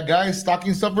but yeah, guys,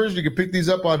 stocking stuffers, you can pick these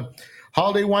up on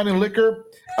Holiday Wine and Liquor.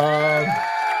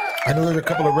 I know there's a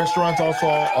couple of restaurants also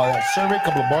serve it, a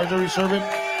couple of bars already serve it.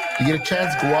 You get a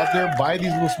chance, go out there, buy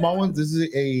these little small ones. This is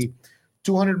a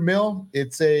 200 mil.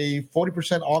 It's a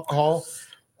 40% alcohol.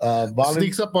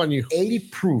 Sneaks up on you. 80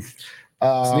 proof.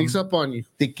 Sneaks up on you.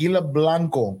 Tequila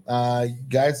Blanco.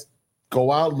 Guys,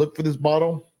 go out, look for this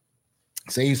bottle.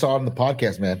 Say you saw it on the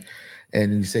podcast, man.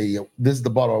 And you say, this is the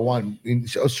bottle I want. And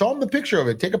show them the picture of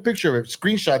it. Take a picture of it.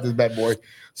 Screenshot this bad boy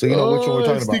so you know which one we're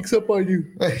talking about. Sneaks up on you.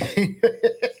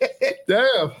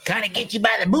 Damn. Kind of get you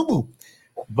by the boo-boo.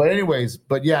 But anyways,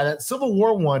 yeah, that Civil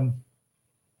War one,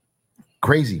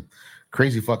 crazy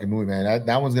fucking movie, man.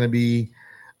 That one's going to be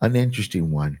an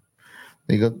interesting one.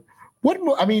 There you go.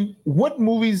 What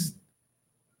movies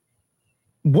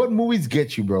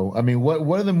get you, bro? I mean,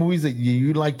 what are the movies that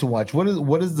you like to watch? What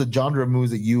is the genre of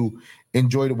movies that you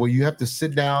enjoy where you have to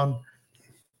sit down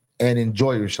and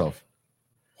enjoy yourself?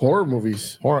 Horror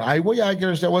movies. I can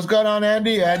understand. What's going on,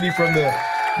 Andy? Andy from the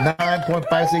 9.56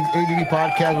 ADD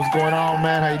podcast. What's going on,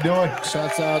 man? How you doing?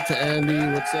 Shouts out to Andy.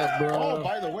 What's up, bro? Oh,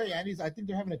 by the way, I think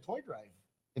they're having a toy drive.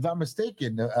 If I'm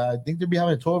mistaken, I think they'll be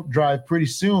having a toy drive pretty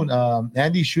soon.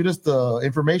 Andy, shoot us the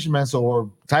information, man. or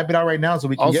type it out right now so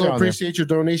we can also get it appreciate your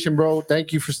donation, bro.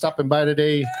 Thank you for stopping by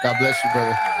today. God bless you,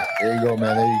 brother. There you go,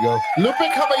 man. There you go. Lupe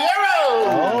Caballero.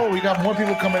 Oh, we got more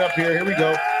people coming up here. Here we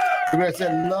go. We're gonna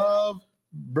say love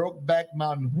Brokeback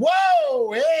Mountain.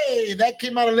 Whoa, hey, that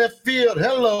came out of left field.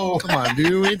 Hello. Come on,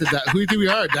 dude. Who do you think we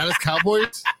are? Dallas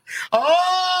Cowboys?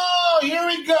 Oh, here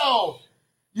we go.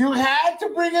 You had to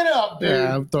bring it up, dude.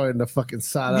 Yeah, I'm throwing the fucking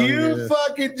side out. You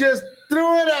fucking just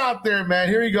threw it out there, man.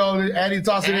 Here we go. Andy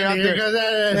tossing it out there.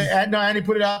 No, Andy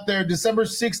put it out there. December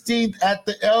 16th at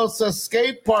the Elsa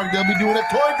Skate Park. They'll be doing a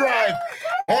toy drive.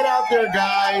 Head out there,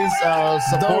 guys.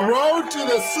 The road to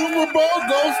the Super Bowl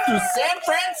goes to San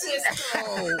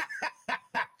Francisco.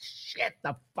 Shit,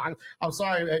 the fuck. I'm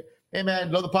sorry. Hey,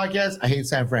 man, love the podcast. I hate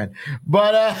San Fran.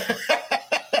 But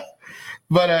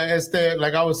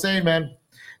like I was saying, man,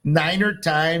 Niner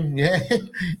time. Yeah.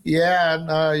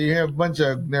 You have a bunch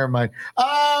of, never mind.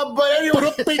 But anyway.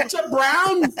 Put a pinch of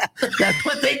brown. That's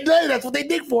what they do. That's what they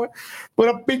dig for. Put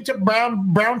a pinch of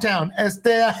brown town.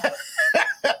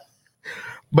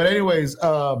 But anyways,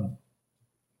 horror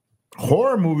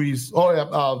movies. Oh yeah,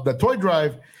 the toy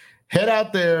drive. Head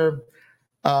out there.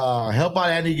 Help out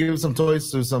Andy, give some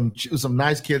toys to some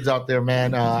nice kids out there,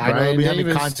 man. I know they'll be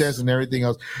having contests and everything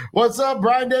else. What's up,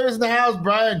 Brian Davis in the house?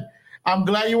 Brian, I'm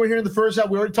glad you were here in the first half.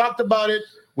 We already talked about it.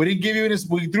 We didn't give you any.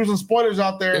 We threw some spoilers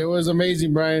out there. It was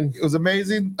amazing, Brian. It was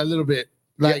amazing. A little bit.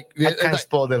 I kind of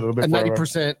spoiled it a little bit.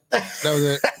 90%. That was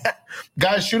it.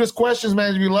 Guys, shoot us questions,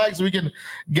 man, if you like, so we can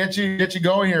get you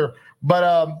going here.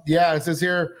 But yeah, it says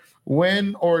here,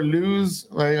 win or lose.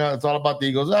 It's all about the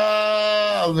Eagles.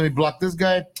 Let me block this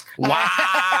guy.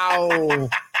 Wow.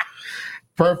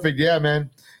 Perfect. Yeah, man.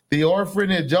 The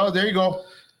Orphanage. Oh, there you go.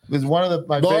 It's one of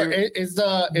my favorite. Is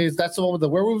that the one with the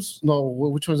werewolves? No,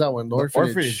 which one's that one? The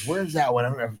Orphanage. Where's that one?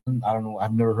 I don't know.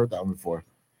 I've never heard that one before.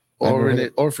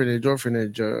 Orphanage.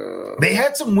 They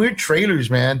had some weird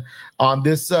trailers, man, on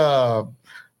this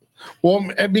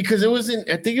Well, because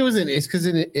it's because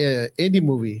in an indie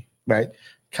movie, Right.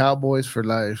 Cowboys for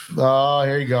Life. Oh,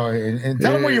 here you go. And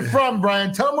tell them where you're from,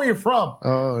 Brian. Tell them where you're from.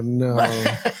 Oh no.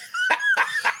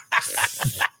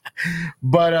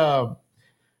 But oh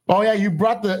yeah, you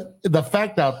brought the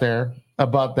fact out there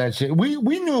about that shit. We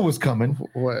knew it was coming.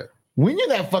 What? We knew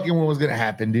that fucking win was gonna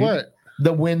happen, dude. What?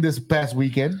 The win this past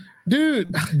weekend.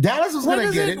 Dude, Dallas was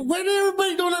gonna get it. When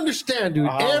everybody don't understand, dude.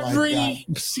 Oh, my Every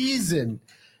season,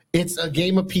 it's a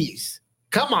game apiece.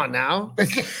 Come on now.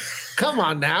 Come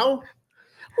on now.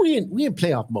 We in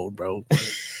playoff mode, bro.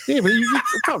 Yeah, but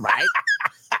it's all right.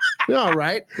 We're all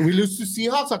right. We lose to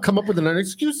Seahawks. I'll come up with another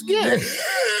excuse again.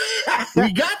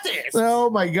 We got this. Oh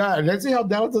my god. Let's see how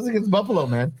Dallas does against Buffalo,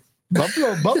 man.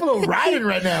 Buffalo riding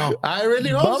right now. I really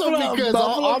hope so because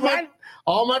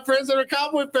all my friends that are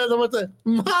Cowboy fans, I'm going to say,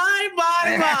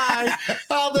 my.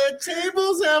 How the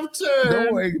tables have turned.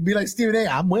 Don't worry. Be like Stephen A.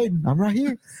 I'm waiting. I'm right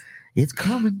here. It's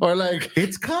coming. Or like,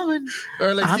 it's coming.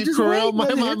 Or like Steve Carell, my.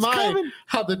 Coming.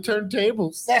 How the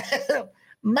turntables.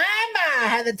 my,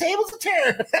 how the tables are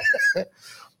turned.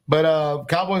 But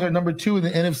Cowboys are number 2 in the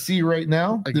NFC right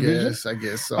now. I guess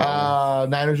so.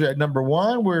 Niners are at number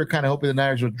 1. We're kind of hoping the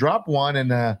Niners will drop one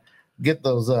and get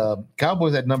those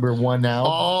Cowboys at number 1 now.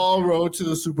 All road to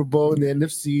the Super Bowl in the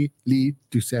NFC lead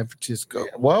to San Francisco.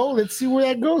 Well, let's see where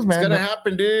that goes, man. It's gonna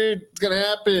happen, dude. It's gonna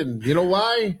happen. You know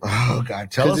why? Oh God,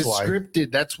 tell us why. It's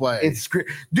scripted. That's why. It's scripted,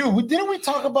 dude. Didn't we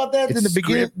talk about that in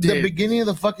the beginning of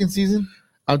the fucking season?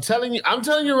 I'm telling you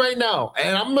right now,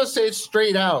 and I'm gonna say it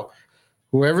straight out.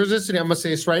 Whoever's listening, I'm gonna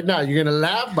say this right now. You're gonna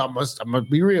laugh, but I'm gonna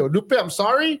be real. Lupe, I'm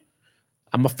sorry.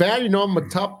 I'm a fan. You know, I'm a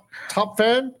top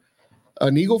fan.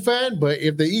 An Eagle fan, but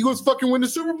if the Eagles fucking win the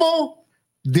Super Bowl,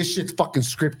 this shit's fucking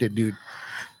scripted, dude.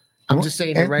 I'm just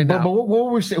saying it right now. But what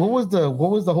were we saying? What was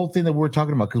the whole thing that we were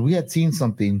talking about? Because we had seen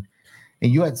something,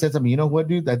 and you had said something. You know what,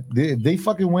 dude? That if they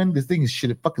fucking win, this thing is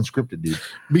shit fucking scripted, dude.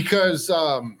 Because,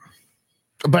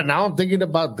 but now I'm thinking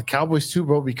about the Cowboys too,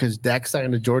 bro. Because Dak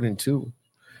signed to Jordan too.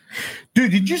 Dude,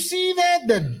 did you see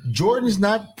that Jordan's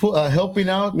not helping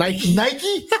out Nike?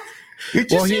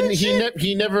 Well,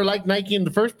 he never liked Nike in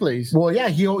the first place. Well, yeah,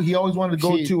 he always wanted to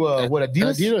go to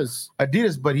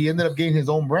Adidas, but he ended up getting his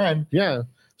own brand. Yeah.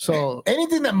 So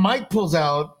anything that Mike pulls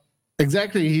out,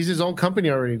 exactly, he's his own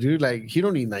company already, dude. Like he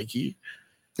don't need Nike.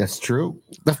 That's true.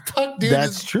 The fuck, dude.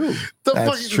 That's true.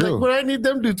 That's true. Like, what I need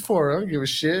them dudes for? I don't give a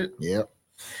shit. Yeah.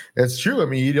 That's true. I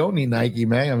mean, you don't need Nike,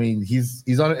 man. I mean,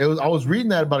 he's on it. I was reading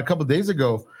that about a couple of days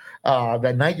ago.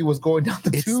 That Nike was going down the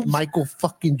tubes. Michael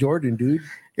fucking Jordan, dude.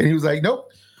 And he was like,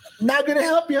 nope, not going to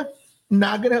help you.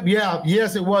 Not going to help. Yeah,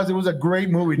 yes, it was. It was a great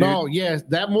movie, dude. No, yes,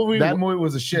 that movie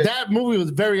was a shit. That movie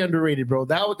was very underrated, bro.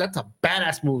 That's a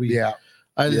badass movie. Yeah.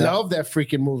 I love that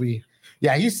freaking movie.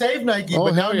 Yeah, he saved Nike,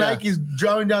 but now Nike's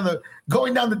going down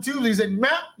the tubes. He said,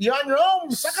 Matt, you're on your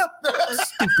own. Suck up.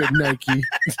 Stupid Nike.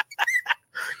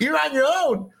 You're on your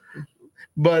own.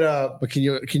 But can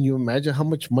you imagine how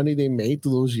much money they made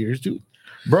through those years, dude?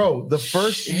 Bro, the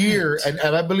first year, and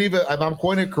I believe it, if I'm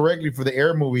quoting it correctly for the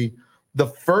Air movie, the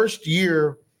first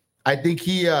year, I think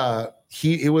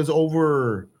it was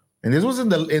over, and this was in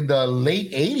the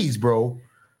late 80s, bro.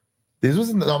 This was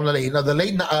in the late 80s.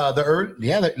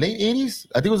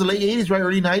 I think it was the late 80s, right?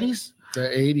 Early 90s. The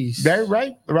 80s. Very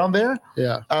right around there.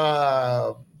 Yeah.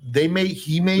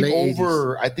 He made late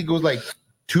over 80s. I think it was like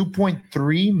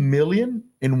 2.3 million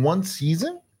in one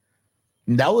season.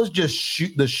 And that was just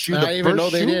the shoot. I even know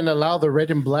they didn't allow the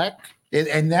red and black.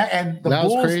 And that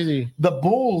Bulls, was crazy. The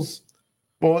Bulls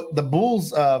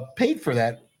paid for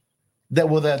that. That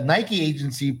the Nike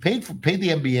agency paid the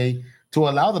NBA to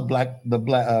allow the red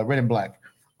and black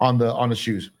on the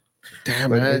shoes.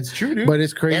 Damn, but man, it's true, dude. But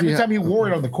it's crazy every time he wore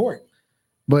it on the court.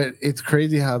 But it's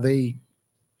crazy how they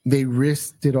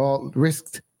risked it all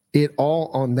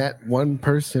on that one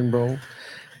person, bro.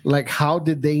 Like, how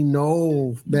did they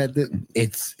know that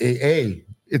it's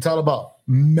all about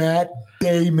Matt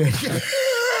Damon.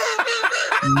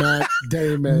 Matt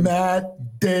Damon.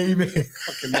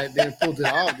 Fucking Matt Damon pulled it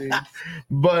off, dude.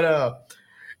 But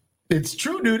it's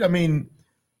true, dude. I mean,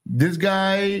 this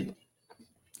guy, and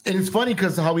it's funny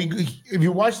because if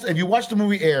you watch the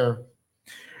movie Air,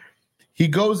 he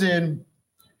goes in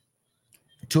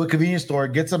to a convenience store,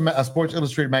 gets a Sports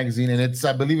Illustrated magazine, and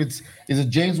I believe is it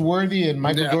James Worthy and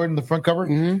Michael Jordan, the front cover,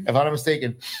 if I'm not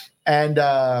mistaken, and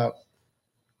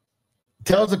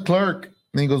tells the clerk,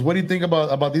 and he goes, "What do you think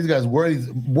about these guys?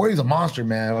 Worthy's a monster,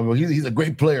 man. I mean, he's a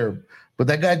great player, but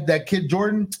that kid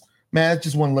Jordan, man, that's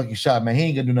just one lucky shot, man. He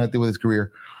ain't gonna do nothing with his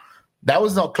career." That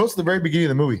was close to the very beginning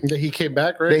of the movie. That he came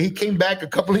back, right? He came back a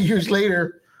couple of years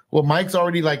later. Well, Mike's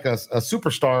already like a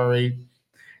superstar already.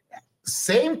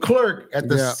 same clerk at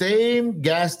the Yeah. same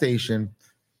gas station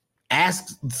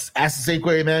asks the same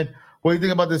question, man. What do you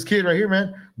think about this kid right here,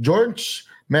 man? Jordan,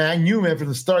 man, I knew, man, from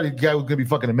the start, this guy was gonna be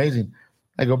fucking amazing.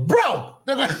 I go, bro,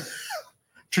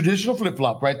 traditional flip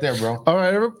flop right there, bro. All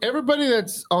right, everybody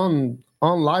that's on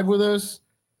live with us,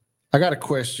 I got a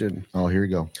question. Oh, here we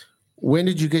go. When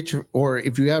did you get or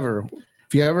if you ever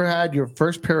had your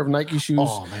first pair of Nike shoes,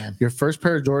 Oh man, your first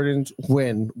pair of Jordans,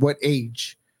 when? What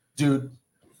age? dude,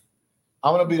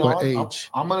 I'm gonna be What honest. age?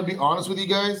 I'm gonna be honest with you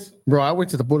guys. Bro, I went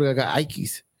to the bodega, I got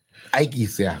Ikes.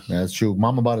 Ikes, yeah, that's true.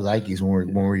 Mama bought his Ikes when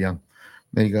we were young.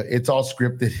 There you go. It's all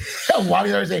scripted. Why do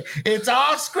you always say it's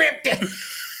all scripted?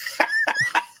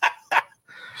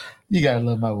 You gotta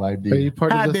love my wife, dude. Are you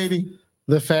part Hi, of baby.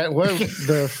 the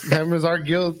Families Art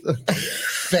Guild?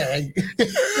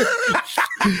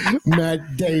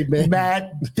 Matt Damon.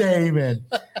 Matt Damon.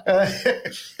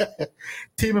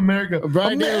 Team America.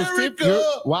 Right now,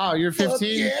 America. you're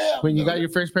 15 yeah, when you got your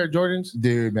first pair of Jordans.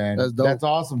 Dude, man. That's dope. That's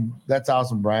awesome. That's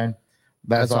awesome, Brian.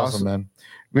 That's awesome, man.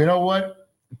 You know what?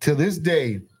 To this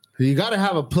day, You got to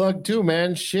have a plug too,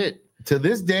 man. Shit. to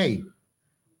this day,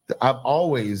 I've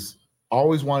always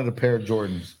wanted a pair of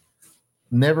Jordans.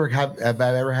 Never have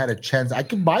I ever had a chance. I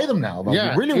can buy them now. If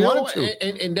I really you know wanted what?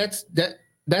 to. And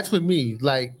that's with me.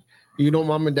 Like,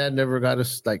 mom and dad never got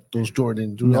us like those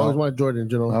Jordans. We No. always wanted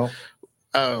Jordans,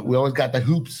 No. We always got the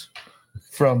hoops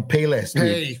from Payless. Dude.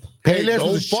 Hey, Payless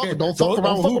don't was a fuck- shit. don't fuck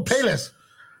around with with hoops. Payless.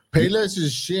 Payless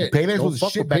is shit. Payless Don't was a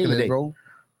fuck shit with back in the Payless, day. bro.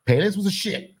 Payless was a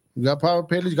shit. You got problem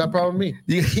with Payless, you got problem with me.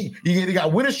 You either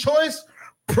got Winner's Choice,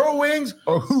 Pro Wings,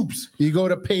 or Hoops. You go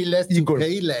to Payless, You go to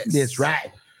Payless. That's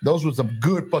right. Those were some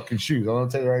good fucking shoes. I'm gonna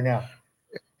tell you right now.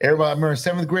 Everybody, I remember in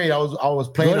 7th grade, I was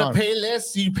playing Go on to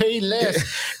Payless, you pay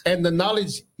less. And the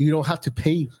knowledge, you don't have to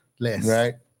pay less.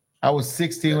 right. I was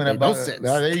 16 when I That bought makes it. sense.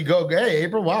 There you go. Hey,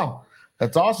 April. Wow,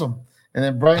 that's awesome. And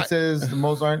then Brian says the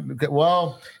most aren't.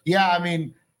 Well, yeah. I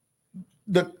mean,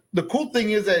 the cool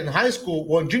thing is that in high school,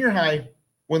 well, in junior high,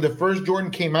 when the first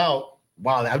Jordan came out.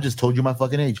 Wow, I just told you my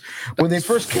fucking age. When they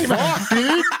first came out,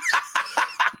 dude.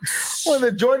 When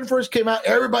the Jordan first came out,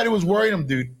 everybody was wearing them,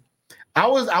 dude. I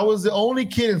was the only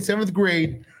kid in 7th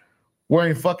grade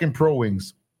wearing fucking Pro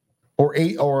Wings or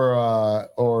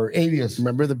Avius.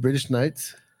 Remember the British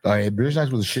Knights? Oh, yeah, British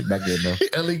Knights was a shit back then, bro.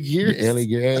 LA Gears.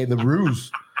 Hey, the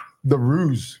ruse. The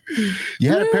ruse. You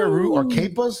had a pair of ruse or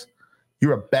capas?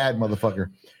 You're a bad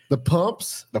motherfucker. The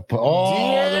pumps. The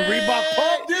Reebok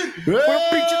pump, dude. We're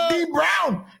preaching D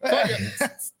Brown.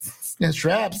 And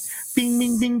straps. Bing,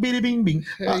 bing, bing, bitty, bing, bing.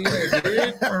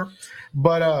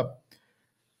 But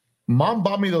mom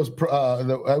bought me those.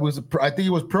 I think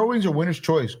it was Pro Wings or Winner's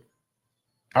Choice.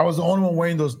 I was the only one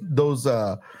wearing those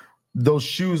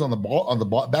shoes on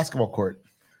the basketball court.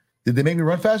 Did they make me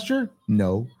run faster?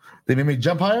 No. They made me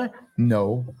jump higher?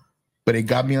 No. But it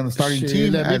got me on the starting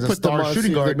team let me as a put them star on, shooting see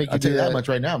if they guard. make you I'll tell do you that that. much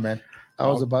right now, man. I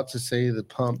was about to say the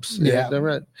pumps. Yeah. They're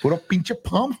right. Put a pinche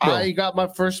pump, bro. I got my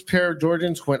first pair of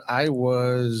Jordans when I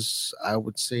was, I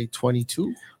would say,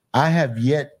 22. I have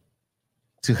yet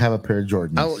to have a pair of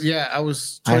Jordans. I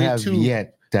was I have 22.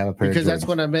 yet to have a pair Because of Jordans. that's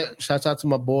when I met. Shouts out to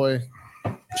my boy,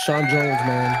 Sean Jones,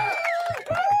 man.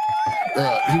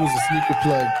 He was a sneaker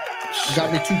plug. He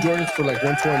got me 2 Jordans for like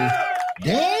 120.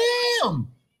 Damn.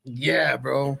 Yeah,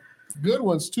 bro. Good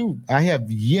ones too. I have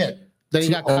yet. Then he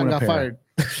to got own a pair. fired.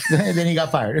 Then he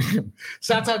got fired.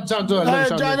 Shouts out to John Jones. I love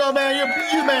Sean Jones. John, man,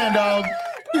 you man, dog.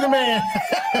 You the man.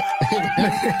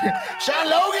 Sean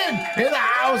Logan in the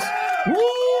house.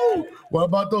 Woo! What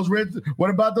about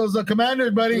those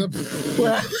Commanders, buddy?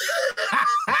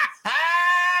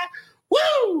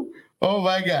 Woo! Oh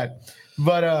my God!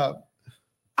 But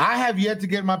I have yet to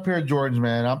get my pair of Jordans,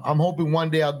 man. I'm hoping one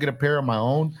day I'll get a pair of my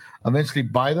own. Eventually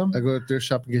buy them. I go to thrift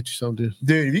shop and get you some, dude.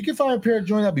 Dude, if you can find a pair of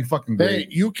Jordans, that'd be fucking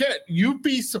great. Hey, you'd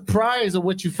be surprised at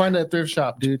what you find at a thrift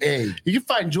shop, dude. Hey, You can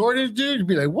find Jordans, dude. You'd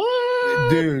be like, what?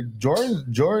 dude,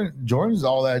 Jordan's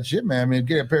all that shit, man. I mean,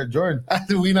 get a pair of Jordan.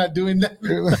 We not doing that.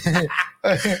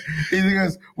 He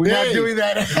goes, we're not doing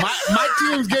that. my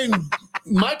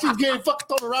team's getting fucking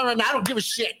thrown around right now. I don't give a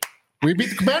shit. We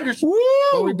beat the Commanders. Woo!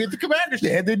 Oh, we beat the Commanders.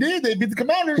 Yeah, they did. They beat the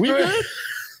Commanders. We man.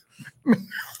 good.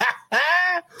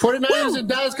 49ers and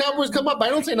Dallas Cowboys come up. I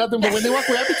don't say nothing, but when they walk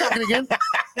away, I'll be talking again.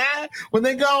 When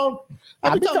they go,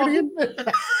 I'll be talking again.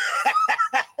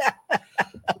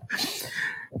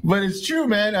 But it's true,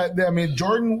 man. I mean,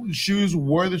 Jordan shoes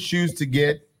were the shoes to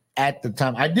get at the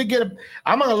time. I did get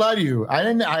I'm not gonna lie to you. I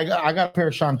got a pair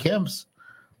of Sean Kemp's.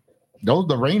 Those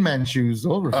the Rain Man shoes.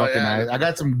 Those were fucking nice. I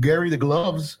got some Gary the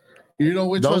gloves. You know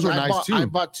which Those ones were I nice bought? too. I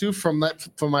bought 2 from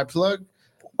my plug.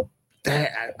 And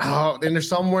they're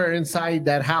somewhere inside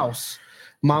that house.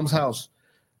 mom's house.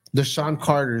 The Sean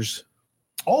Carters.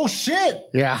 Oh shit!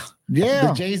 Yeah.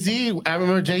 The Jay-Z. I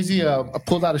remember Jay-Z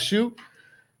pulled out a shoe.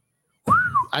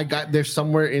 I got there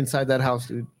somewhere inside that house,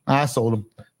 dude. I sold them.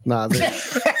 Nah,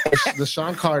 the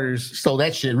Sean Carters stole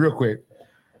that shit real quick.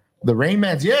 The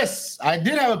Rainmans, yes, I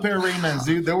did have a pair of Rainmans,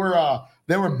 dude. They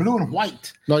were blue and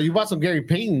white. No, you bought some Gary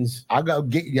Paytons. I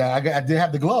did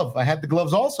have the glove. I had the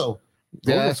gloves also.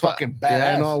 Those Yeah, were fucking badass.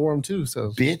 Yeah, I know I wore them too.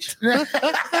 So, bitch.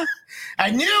 I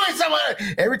knew it.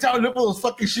 Someone every time I look for those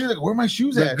fucking shoes, like, where are my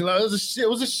shoes the at? gloves, it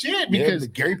was a shit because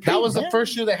Gary Payton, that was the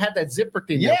first shoe that had that zipper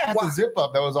thing. Yeah, it had the zip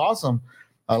up. That was awesome.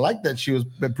 I like that shoe. It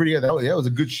was pretty. That was a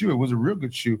good shoe. It was a real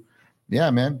good shoe. Yeah,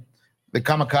 man. The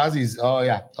Kamikazes. Oh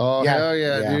yeah. Oh yeah. hell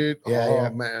yeah, dude. Yeah,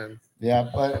 man. Yeah,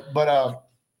 but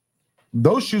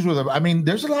those shoes were I mean,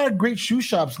 there's a lot of great shoe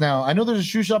shops now. I know there's a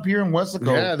shoe shop here in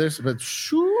Westaco. Yeah, there's a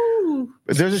shoe.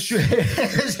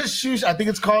 There's a shoe. I think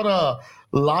it's called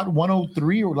Lot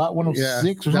 103 or Lot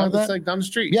 106 or something like that. It's like down the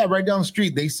street. Yeah, right down the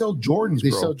street. They sell Jordans.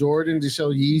 They sell Jordans. They sell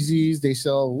Yeezys. They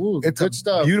sell it's good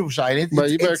stuff. Beautiful shine. But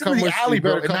you better come with alley,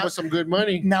 bro. with some good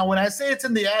money. Now, when I say it's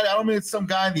in the alley, I don't mean it's some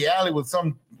guy in the alley with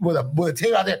a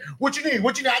tape out there. What you need?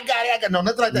 What you need? I got it. I got no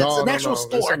nothing like that. It's an actual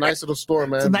store. It's a nice little store,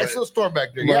 man. It's a nice little store back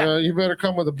there. But, Yeah, you better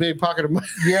come with a big pocket of money.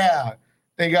 Yeah,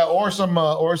 they got or some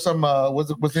what's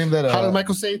the name that? How did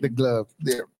Michael say the glove?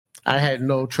 There, I had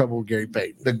no trouble with Gary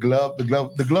Payton. the glove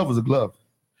was a glove.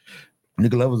 The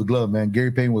glove was a glove, man.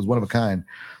 Gary Payton was one of a kind.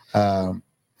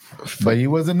 But he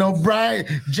wasn't no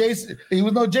Jason. He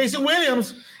was no Jason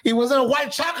Williams. He wasn't a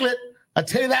white chocolate. I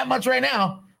tell you that much right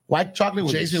now. White chocolate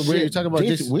was Jason Williams. You're talking about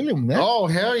Jason Williams, man. Oh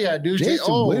hell yeah, dude!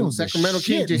 Jason Williams, Sacramento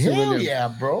King. shit. Jason Hell Williams. yeah,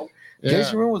 bro. Yeah.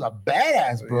 Jason Williams was a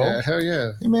badass, bro. Yeah, hell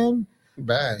yeah, Hey, man.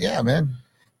 bad. Yeah, man.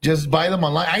 Just buy them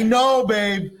online. I know,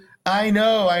 babe. I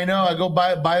know. I go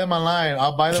buy them online.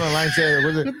 I'll buy them online. Say,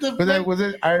 was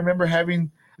it? I remember having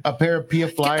a pair of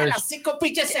PF flyers. Cinco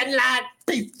pinches en la.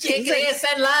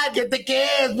 Get the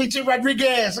gas, pinche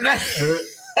Rodriguez.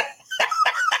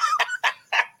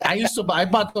 I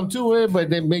bought them too, but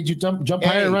they made you jump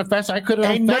higher and run faster. I couldn't.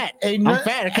 I'm fat. I'm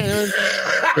fat. I can't.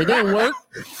 It didn't work.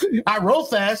 I roll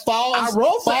fast.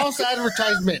 False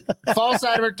advertisement. False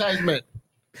advertisement.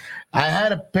 I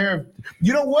had a pair of.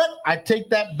 You know what? I take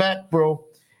that back, bro.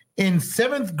 In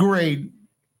 7th grade,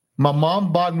 my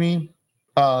mom bought me.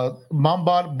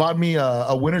 Bought me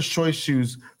a winner's choice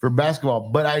shoes for basketball,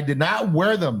 but I did not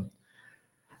wear them.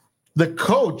 The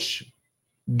coach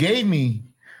gave me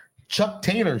Chuck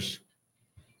Taylors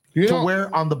to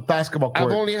wear on the basketball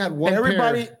court. I've only had one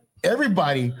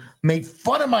Everybody made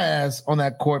fun of my ass on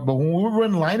that court, but when we were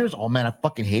running liners, oh man, I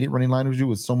fucking hated running liners. You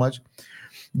was so much.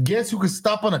 Guess who could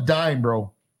stop on a dime,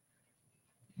 bro?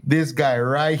 This guy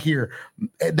right here.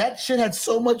 That shit had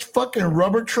so much fucking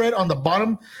rubber tread on the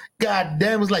bottom. God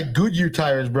damn, it was like Goodyear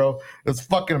tires, bro. It was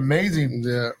fucking amazing.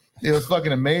 Yeah, it was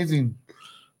fucking amazing.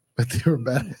 But they were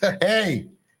bad. Hey,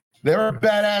 they were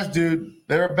badass, dude.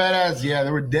 They were badass. Yeah,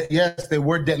 they were. Yes, they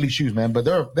were deadly shoes, man. But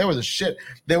they were the shit.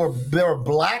 They were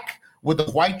black with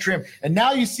the white trim, and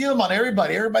now you see them on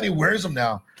everybody. Everybody wears them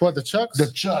now. What, the Chucks?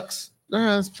 The Chucks.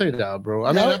 Let's play it out, bro.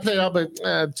 I mean, I played out, but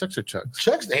Chucks are Chucks.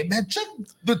 Chucks, hey man,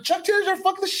 the Chuck Taylors are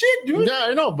fucking the shit, dude. Yeah,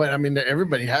 I know, but I mean,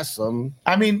 everybody has some.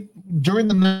 I mean, during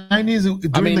the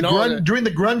 90s, during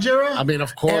the grunge era, I mean,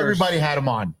 of course, everybody had them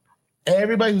on.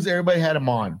 Everybody had them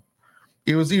on.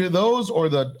 It was either those or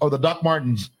the Doc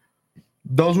Martens.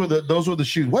 Those were the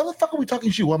shoes. What the fuck are we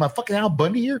talking shoes? What am I fucking Al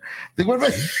Bundy here?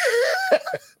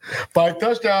 5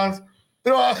 touchdowns.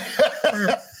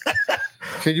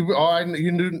 Can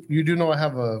you? You do know I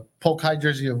have a Polk High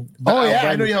jersey of.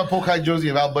 I know you have a Polk High jersey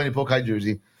of Al Bunny Polk High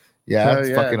jersey. Yeah, that's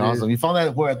fucking awesome. You found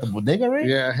that where at the bodega, right?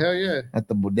 Yeah, hell yeah. At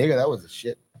the bodega, that was the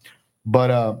shit. But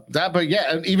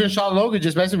yeah, even Sean Logan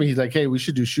just messaged me. He's like, "Hey, we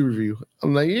should do shoe review."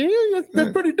 I'm like, "Yeah,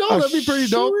 that's pretty dope. That'd be pretty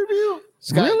dope." Review?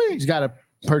 He's got to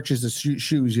purchase the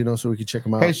shoes, so we can check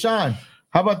them out. Hey, Sean,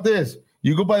 how about this?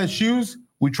 You go buy the shoes.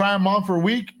 We try them on for a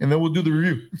week, and then we'll do the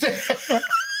review.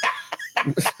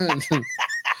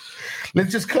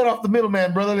 Let's just cut off the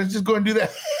middleman, brother. Let's just go and do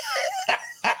that.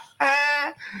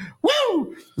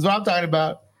 Woo! That's what I'm talking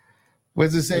about. What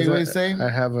does it say? What does it say? I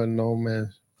have a No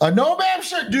Man. A No Man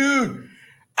shirt, dude.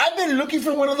 I've been looking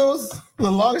for one of those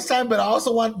the longest time, but I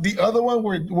also want the other one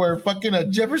where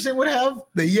fucking Jefferson would have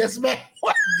the Yes Man.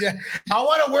 Yeah, I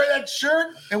want to wear that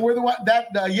shirt and wear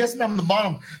that Yes Man on the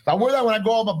bottom. If I wear that when I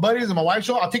go out with my buddies and my wife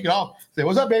show, I'll take it off. Say,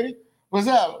 "What's up, baby? What's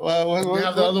up?" We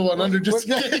have the other one under just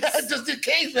in case. Just in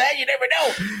case, man. You never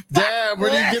know. Damn, where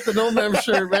do you get the No Man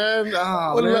shirt, man?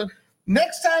 Oh, man.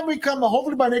 Next time we come,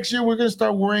 hopefully by next year, we're gonna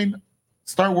start wearing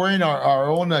start wearing our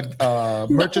own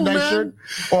merchandise shirt,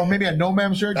 or maybe a No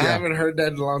Ma'am shirt? I haven't heard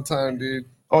that in a long time, dude.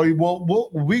 Oh,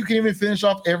 we can even finish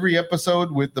off every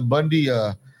episode with the Bundy,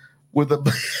 with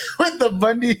the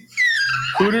Bundy.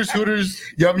 Hooters.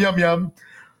 Yum, yum, yum.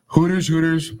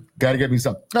 Hooters. Gotta get me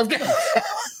some.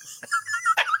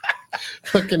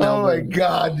 Fucking oh my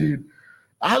God, dude.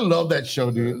 I love that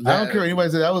show, dude. I don't care what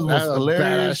anybody says. That was the most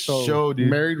hilarious show, dude.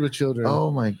 Married with Children.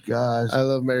 Oh my gosh. I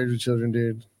love Married with Children,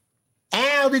 dude.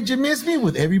 Al, did you miss me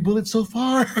with every bullet so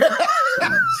far?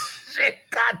 Shit,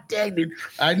 God dang, dude.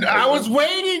 I was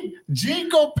waiting.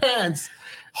 Jinko pants.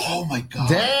 Oh my God.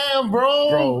 Damn, bro.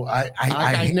 Bro,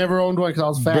 I never owned one because I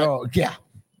was fat. Bro, yeah.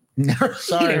 Never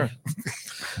Sorry.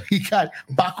 He got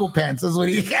Baco pants. That's what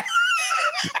he got.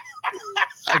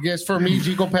 I guess for me,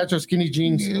 Jinko pants are skinny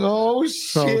jeans. Oh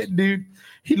shit, dude!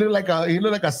 He looked like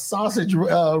a sausage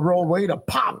roll ready to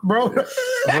pop, bro. What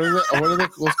are they?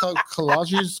 What's called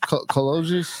collages?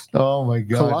 Collages? Oh my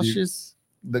God! Collages?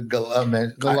 The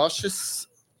man. Galoshes?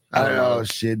 I don't know,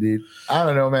 shit, dude. I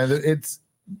don't know, man. It's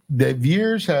the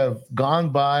years have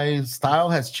gone by. Style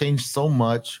has changed so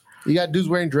much. You got dudes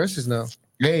wearing dresses now.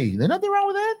 Hey, there's nothing wrong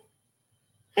with that.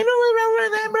 Ain't nothing wrong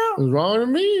with that, bro. What's wrong with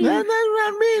me? There's nothing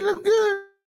wrong with me. Look good.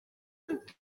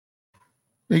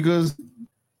 He goes,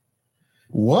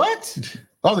 what?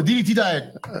 Oh, the DDT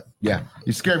diet. Yeah,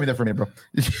 you scared me there for a minute, bro.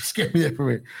 You scared me there for a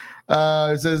minute.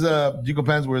 It says, Jinko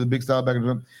pants were the big style back in the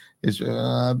room. It's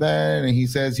bad. And he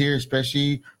says here,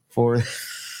 especially for.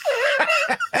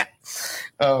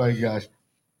 Oh my gosh.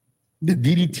 The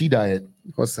DDT diet.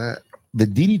 What's that? The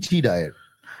DDT diet.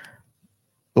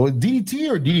 Oh,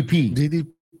 DDT or DDP?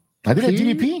 I think it's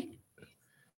DDP.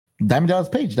 Diamond Dallas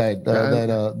Page diet.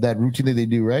 That routine that they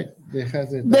do, right? Deja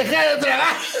de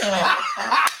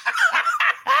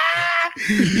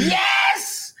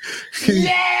Yes!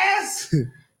 Yes!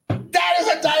 That is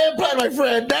a diet plan, my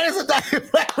friend. That is a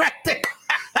diet plan right there.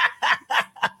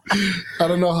 I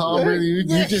don't know how I'm really. You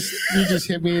just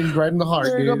hit me right in the heart,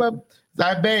 There you dude. go,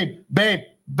 babe.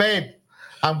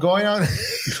 I'm going on.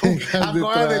 I'm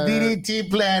going on the DDT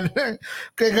plan.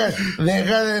 Deja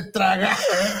de tragar.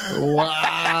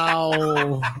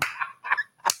 Wow.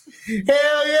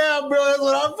 Hell yeah, bro. That's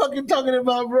what I'm fucking talking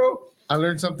about, bro. I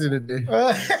learned something today.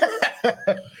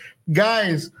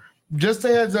 Guys, just a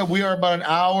heads up, we are about an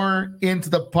hour into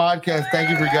the podcast. Thank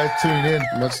you for you guys tuning in.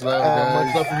 Much love, guys.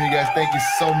 Much love from you guys. Thank you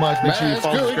so much. Make sure you Man,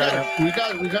 follow, that's subscribe.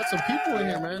 good. We got some people in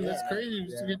here, man. That's crazy.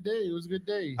 It was a good day. It was a good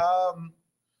day.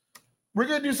 We're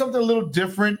gonna do something a little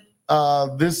different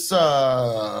this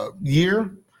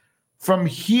year. From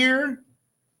here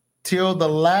till the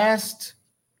last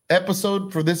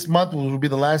episode for this month, which will be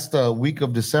the last week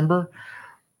of December,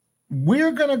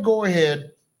 we're gonna go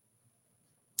ahead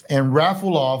and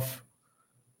raffle off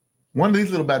one of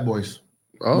these little bad boys.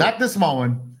 Oh, Not the small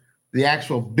one, the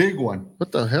actual big one.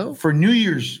 what the hell? For New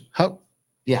Year's. How?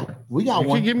 Yeah, we got You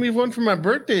one. can give me one for my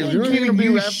birthday. Ain't You're giving gonna be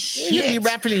you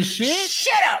rapping and shit.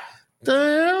 Shut up. The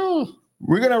hell?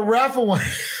 We're gonna raffle one.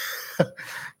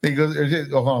 He goes,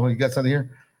 oh, hold on, you got something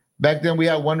here? Back then we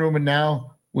had one room, and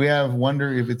now we have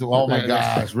wonder if it's. Oh my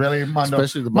gosh, really, Mondo?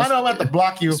 Especially the Mondo, I'm about to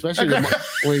block you. Especially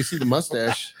when you see the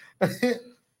mustache.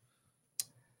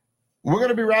 We're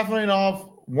gonna be raffling off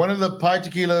one of the pie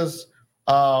tequilas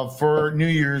for New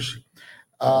Year's.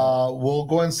 We'll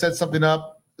go and set something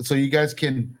up so you guys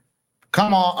can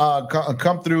come on,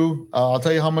 come through. I'll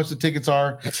tell you how much the tickets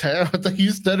are. I thought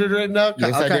you stuttered right now.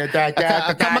 Yes, I did.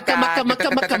 Come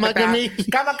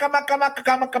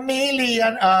on,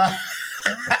 chameleon.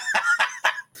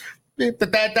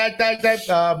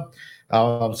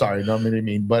 I'm sorry, no, I really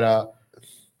mean, but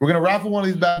we're gonna raffle one of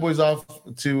these bad boys off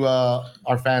to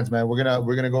our fans, man. We're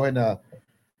gonna go ahead and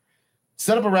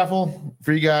set up a raffle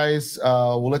for you guys.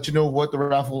 We'll let you know what the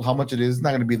raffle, how much it is. It's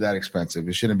not gonna be that expensive.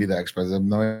 It shouldn't be that expensive.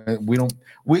 No, we don't.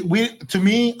 We to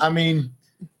me, I mean,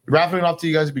 raffling off to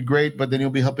you guys would be great, but then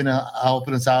you'll be helping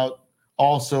us out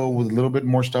also with a little bit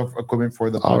more stuff, equipment for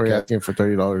the Already podcast. asking for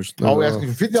 $30. Always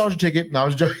asking for $50 a ticket. No, I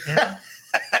was joking.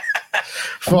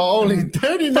 For only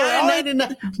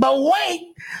 $39.99. But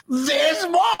wait, there's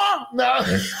more. No,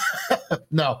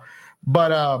 no,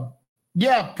 but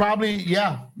yeah, probably,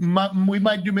 yeah. We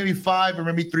might do maybe $5 or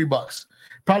maybe $3.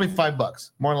 Probably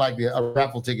 $5, more likely a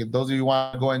raffle ticket. Those of you who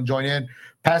want to go and join in,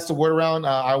 pass the word around.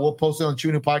 I will post it on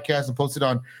Chew New Podcast and post it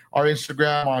on our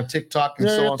Instagram, on TikTok, and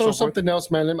so on. Throw and so forth. something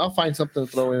else, man. I'll find something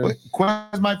to throw in.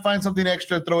 Quaz might find something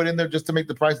extra, throw it in there just to make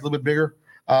the price a little bit bigger.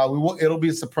 It'll be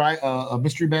a surprise, a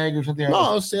mystery bag or something. No,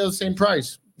 I'll stay the same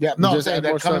price. Yeah, no, I'm Just saying add that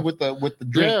more coming stuff. with the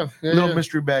drink, little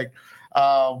mystery bag.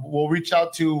 We'll reach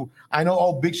out to. I know.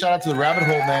 Oh, big shout out to the Rabbit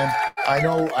Hole, man. I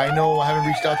know. I haven't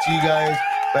reached out to you guys.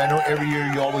 But I know every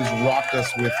year you always rock us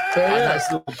with a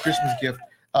nice little Christmas gift.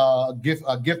 A gift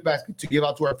basket to give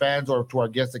out to our fans or to our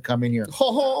guests that come in here.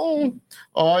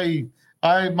 Ay,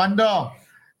 Mando.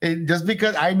 Just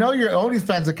because I know your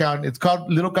OnlyFans account, it's called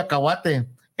Little Cacahuate,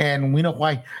 and we know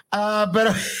why.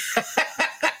 But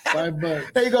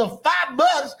 $5. there you go,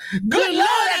 $5. Good Lord,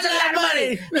 that's a lot of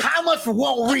money. How much for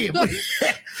one rib?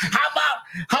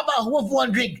 how about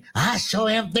one drink? I sure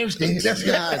am thirsty.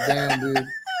 God damn, dude.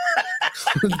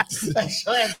 I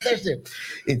sure am thirsty.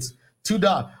 It's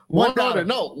 $2. $1.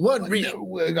 No, one rib.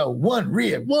 No, one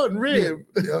rib. One rib.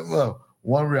 Well,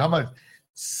 one rib. How much?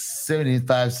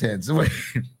 75 cents. Wait.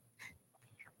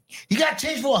 You got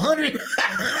change for 100?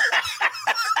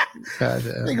 God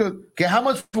damn. They go, okay, how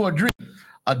much for a drink?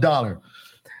 $1.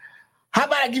 How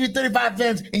about I give you 35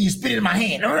 cents and you spit it in my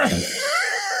hand?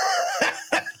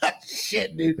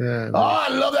 Shit, dude. Yeah, oh, I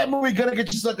love that movie. Gonna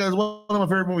Get You Sucker. It's one of my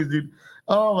favorite movies, dude.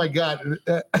 Oh my God.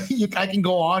 I can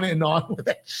go on and on with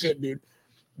that shit, dude.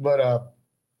 But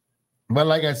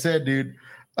like I said, dude,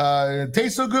 it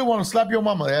tastes so good. Want to slap your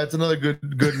mama? That's another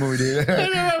good movie, dude.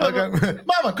 Okay.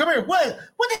 Mama, come here. What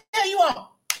the hell you want?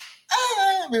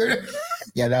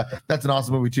 Yeah, that's an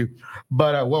awesome movie too.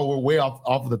 But well, we're way off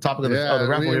of the topic of the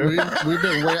raffle here. We've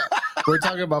been we're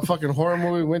talking about fucking horror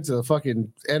movie. We went to the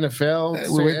fucking NFL.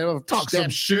 We talk some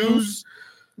shoes.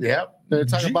 Yep. They're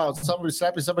talking about somebody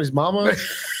slapping somebody's mama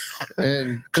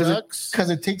and because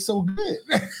it tastes so good.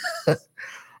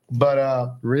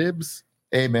 But ribs.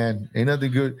 Hey man, ain't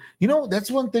nothing good. You know,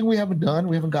 that's one thing we haven't done.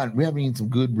 We haven't eaten some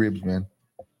good ribs, man.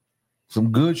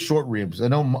 Some good short ribs. I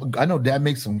know Dad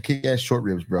makes some kick-ass short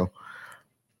ribs, bro.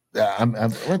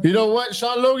 You know what,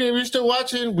 Sean Logan, if you're still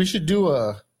watching, we should do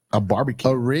a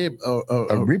barbecue, a rib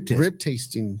test. Rib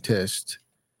tasting test.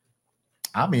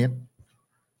 I'm in.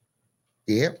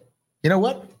 Yeah. You know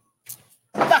what?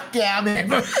 Fuck yeah, I'm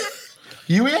in.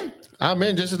 You in? I'm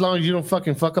in, just as long as you don't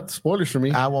fucking fuck up the spoilers for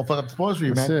me. I won't fuck up the spoilers for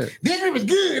you, That's man. it. This rib is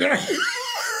good.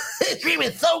 This rib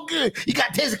is so good. You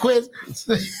got to taste the quiz.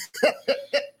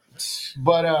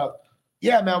 But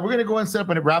yeah, man, we're gonna go and set up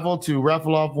a raffle to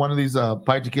raffle off one of these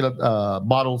Pai Tequila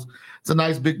bottles. It's a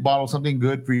nice big bottle, something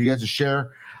good for you guys to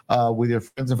share with your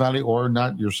friends and family, or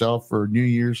not yourself for New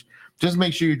Year's. Just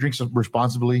make sure you drink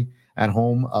responsibly at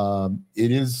home. It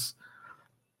is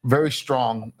very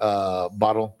strong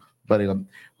bottle, but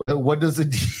what does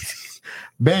it do?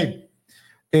 Babe,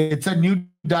 it's a new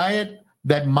diet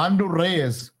that Mando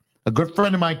Reyes, a good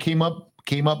friend of mine, came up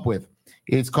with.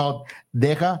 It's called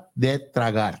Deja de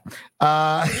Tragar.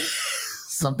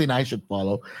 Something I should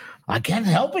follow. I can't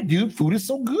help it, dude. Food is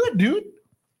so good, dude.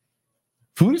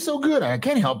 Food is so good. I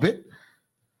can't help it.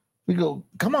 We go,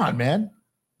 come on, man.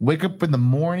 Wake up in the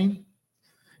morning.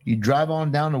 You drive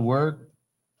on down to work.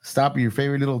 Stop at your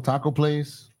favorite little taco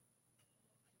place.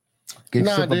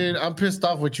 Nah, dude, I'm pissed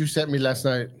off what you sent me last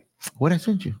night. What I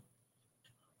sent you?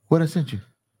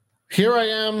 Here I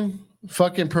am,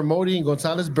 fucking promoting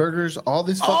Gonzalez Burgers all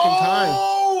this fucking time.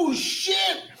 Oh,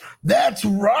 shit. That's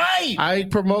right. I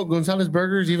promote Gonzalez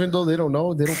Burgers even though they don't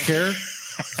know, they don't care.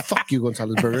 Fuck you,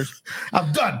 Gonzalez Burgers.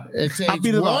 I'm done. It's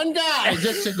one guy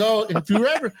just to go. If you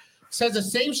ever says the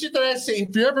same shit that I say,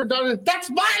 if you ever done it, that's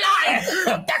my line.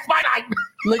 That's my line.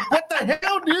 Like, what the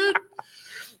hell, dude?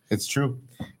 It's true.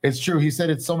 It's true. He said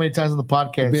it so many times on the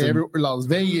podcast. Las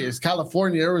Vegas,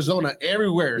 California, Arizona,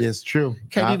 everywhere. It's true.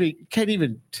 Can't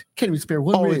even spare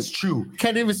one rib. It's true.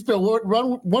 Can't even spare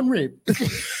one rib.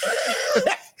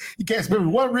 You can't spare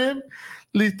one rib.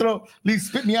 At least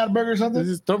spit me out a burger or something.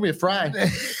 Just throw me a fry.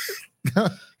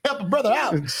 Help a brother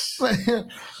out.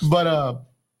 But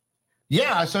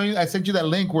yeah, I sent you that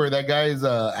link where that guy is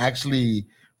actually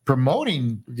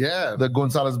promoting the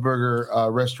Gonzalez Burger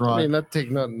restaurant. I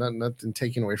mean, nothing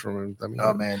taken away from him. I mean,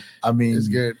 oh man, I mean, it's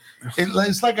good.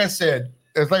 It's like I said.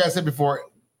 It's like I said before.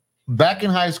 Back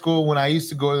in high school, when I used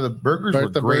to go to the burgers, were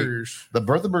great. The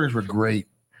Bertha burgers were great.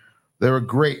 They were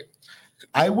great.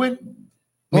 I went.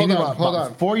 Maybe hold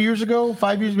on. 4 years ago,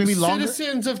 5 years, maybe longer.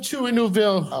 Citizens of Chewy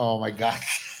Newville. Oh my God!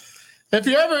 If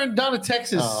you're ever down to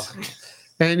Texas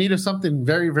and need something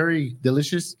very, very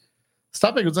delicious,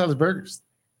 stop at Gonzalez Burgers.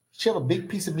 Shove a big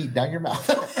piece of meat down your mouth.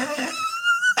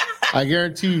 I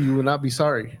guarantee you will not be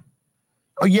sorry.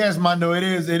 Oh yes, Mondo, it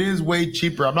is. It is way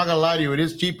cheaper. I'm not gonna lie to you, it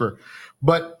is cheaper.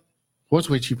 But what's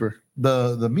way cheaper?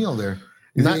 The meal there.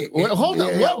 Hold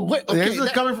on. Okay, this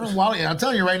is coming from Wally. I'm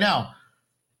telling you right now.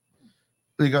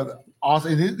 Because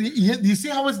awesome. Do you see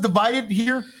how it's divided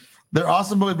here? They're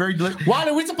awesome, but very delicious. Why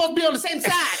are we supposed to be on the same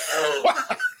side?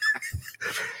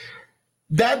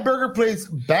 That burger place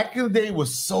back in the day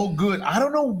was so good. I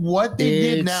don't know what they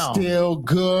did now. Still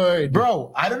good,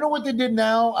 Bro, I don't know what they did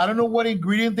now. I don't know what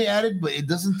ingredient they added, but it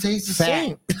doesn't taste the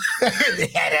same. They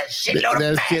had a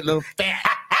shitload of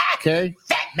fat. Okay,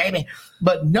 Fat, baby.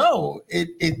 But no,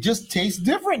 it just tastes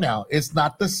different now. It's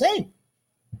not the same.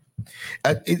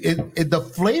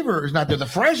 The flavor is not there. The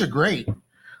fries are great.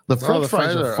 The French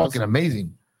fries are fucking awesome.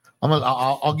 amazing.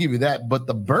 I'll give you that. But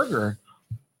the burger,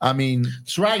 I mean,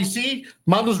 that's right. You see,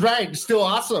 Mom was right. It's still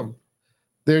awesome.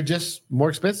 They're just more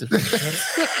expensive.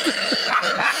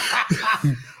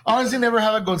 honestly, never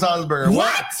have a Gonzalez burger.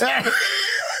 What?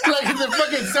 Like in the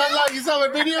fucking sunlight, you saw my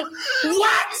video?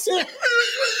 What?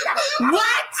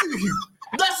 What?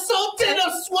 The Sultan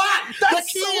of SWAT. The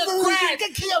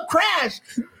King of Crash.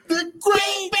 The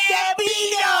Great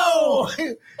Bambino.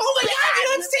 Oh my God,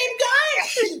 you're the same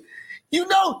guy. You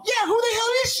know, yeah, who the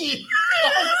hell is she?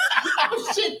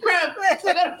 Oh shit, crap.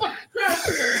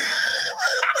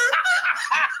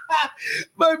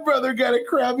 My brother got a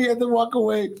crab. He had to walk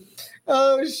away.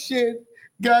 Oh, shit.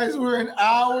 Guys, we're an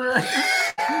hour, 19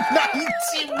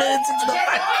 minutes into the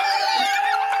fight.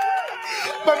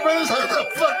 My brother's on the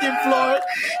fucking floor.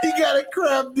 He got a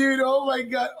crab, dude. Oh, my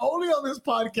God. Only on this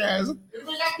podcast.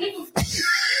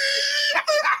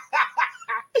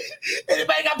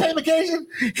 Anybody got pain medication?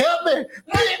 Help me.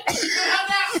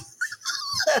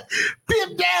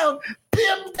 Pimp down.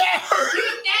 Pimp down.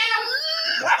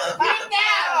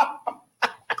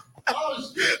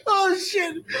 Oh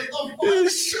shit.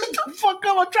 Shut the fuck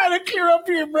up. I'm trying to clear up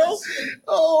here, bro.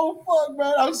 Oh fuck,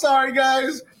 man. I'm sorry,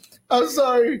 guys. I'm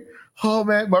sorry. Oh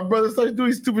man, my brother started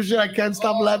doing stupid shit. I can't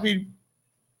stop laughing.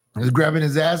 He's grabbing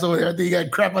his ass over there. I think he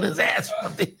got crap on his ass.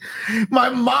 My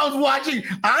mom's watching.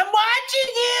 I'm watching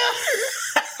you.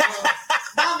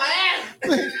 Mama,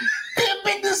 pimp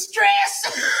in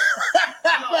distress.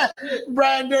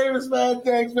 Brian Davis, man.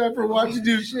 Thanks, man, for watching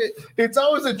you shit. It's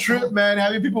always a trip, man,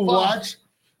 having people watch.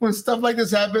 When stuff like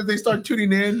this happens, they start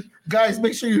tuning in. Guys,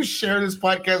 make sure you share this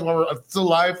podcast while we're still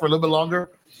live for a little bit longer.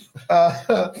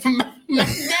 Pimp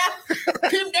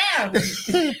down.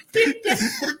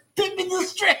 Pimp in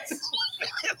distress.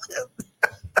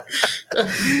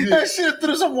 That shit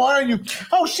threw some water on you.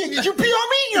 Oh shit, did you pee on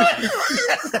me?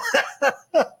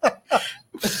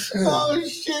 Oh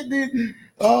shit, dude.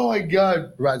 Oh my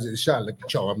God. Rise and shine like a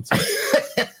charm.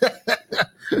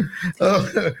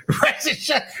 Rise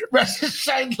and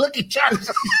shine, look at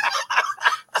Charles.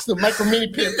 It's the micro mini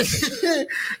pimp.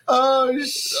 Oh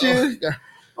shit.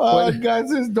 Guys,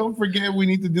 just don't forget we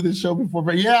need to do the show before.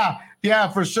 But yeah,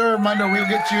 for sure, Mondo. We'll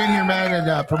get you in here, man,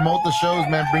 and promote the shows,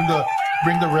 man.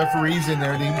 Bring the referees in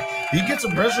there. You get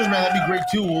some wrestlers, man. That'd be great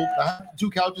too. We'll have 2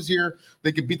 couches here.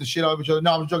 They can beat the shit out of each other.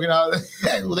 No, I'm joking.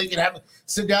 Well, they can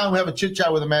sit down. We have a chit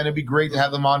chat with them, man. It'd be great to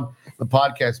have them on the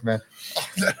podcast, man.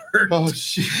 Oh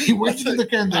shit! Where'd you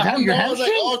get your I was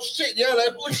like, oh shit, yeah,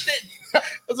 like, oh shit. As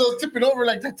I was tipping over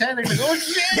like Titanic, like, oh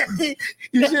shit,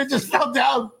 you should have just fell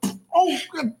down. Oh,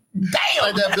 damn!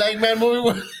 Like that Black Man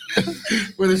movie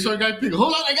where the short guy picked.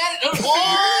 Hold on, I got it.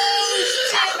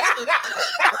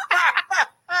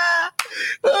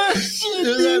 Oh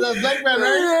shit! That's Black Man,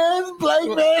 right? Yes, Black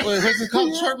Man. Wait, what's it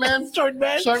called? Short Man. Short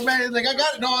Man. Short Man is like, I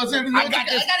got it. No, I got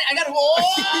it.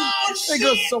 Oh shit! He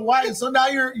goes, so why? So now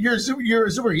you're a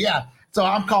super. Yeah. So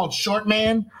I'm called Short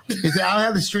Man. He said, I don't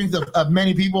have the strength of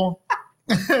many people.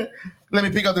 Let me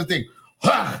pick up this thing.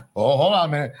 Oh, hold on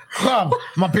a minute. I'm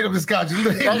gonna pick up this couch. I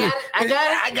got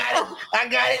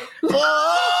it.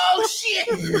 Oh shit!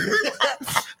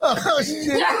 Oh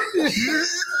shit!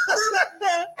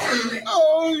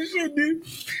 Oh shit, dude!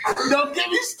 Don't get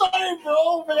me started,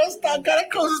 bro. But gotta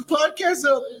close this podcast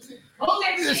up.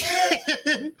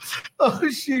 Oh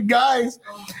shit, guys!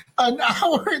 An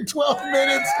hour and 12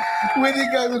 minutes with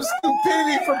you guys of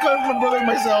stupidity from coming from brother and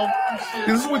myself.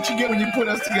 This is what you get when you put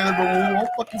us together, but we won't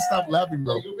fucking stop laughing,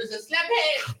 bro.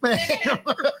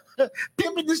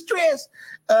 Pimp in distress.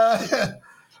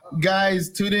 Guys,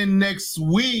 tune in next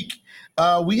week.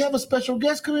 We have a special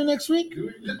guest coming next week.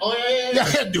 Oh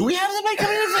yeah. Do we have somebody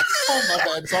coming in? Oh my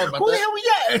bad. Sorry about Who the that. hell we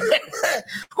got?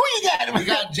 Who you got? We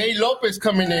got Jay Lopez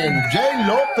coming in. Jay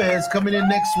Lopez coming in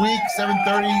next week,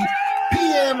 7:30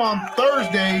 p.m. on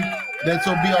Thursday. This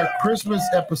will be our Christmas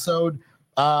episode.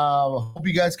 Hope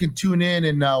you guys can tune in,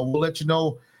 and we'll let you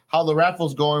know how the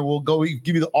raffle's going. We'll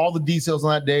give you all the details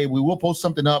on that day. We will post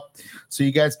something up so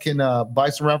you guys can buy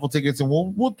some raffle tickets, and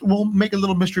we'll make a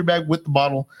little mystery bag with the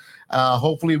bottle.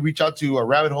 Hopefully reach out to a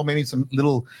rabbit hole, maybe some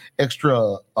little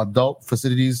extra adult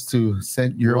facilities to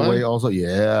send your way also.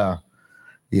 Yeah.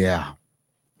 You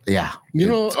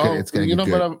know, it's gonna get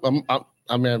good. But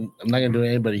I'm not gonna do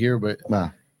anybody here, but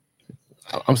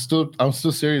I'm still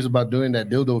serious about doing that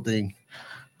dildo thing.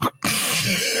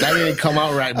 That didn't come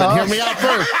out right, but hear me out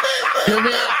first. Hear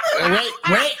me out.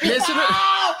 Wait, listen.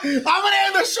 I'm gonna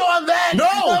end the show on that. No,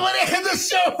 I'm gonna end the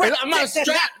show. I'm gonna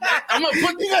strap. I'm gonna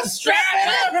put You got strap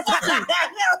it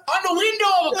on the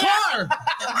window of a car.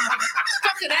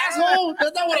 Fucking asshole.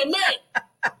 That's not what I meant.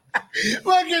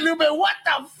 Fucking Lupe, what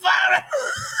the fuck?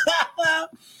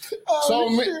 So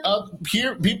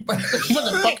here, people,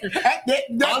 motherfucker.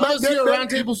 All of us here at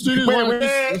Roundtable Studios. All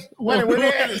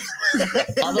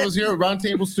of us here at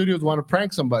Roundtable Studios want to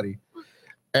prank somebody,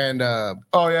 and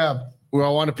oh yeah, we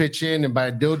all want to pitch in and buy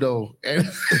a dildo and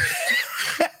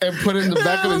and put it in the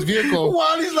back of his vehicle.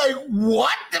 Wally's like,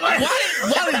 what?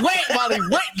 Wally,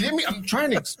 wait. Let me. I'm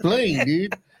trying to explain,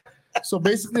 dude. So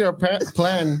basically, our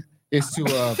plan is to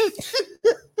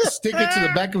stick it to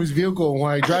the back of his vehicle, and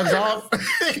when he drives off,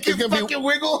 it's gonna be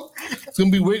wiggle. It's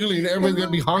gonna be wiggly, and everybody's gonna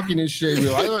be honking and shit.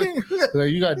 Like,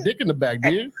 you got a dick in the back,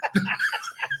 dude.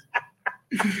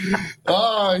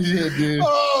 Oh shit, dude.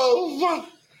 Oh fuck.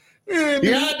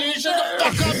 Yeah, dude, shut the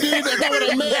fuck up, dude. That's not what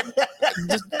I meant.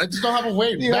 I just don't have a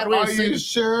way. Yeah, bad way are to say you it.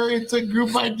 sure it's a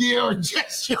group idea or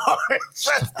just yours?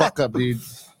 Shut the fuck up, dude.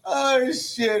 Oh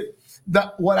shit.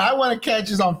 What I want to catch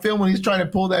is on film when he's trying to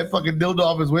pull that fucking dildo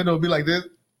off his window and be like this.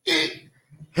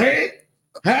 Hey,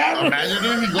 imagine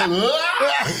if he goes.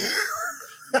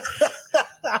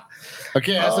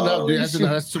 Okay, that's enough, dude.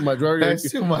 That's too much.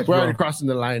 We're already crossing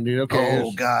the line, dude. Okay.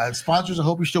 Oh god, sponsors. I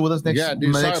hope you're still with us next. Yeah,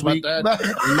 dude. Sorry next about week. that.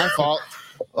 It's my fault.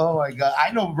 Oh my god,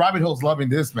 I know Rabbit Hole's loving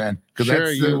this, man. Because Sure,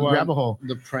 that's you Rabbit Hole.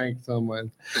 the prank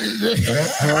someone.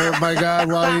 Oh my god,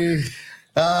 Wally.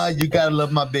 You gotta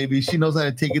love my baby. She knows how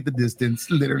to take it the distance,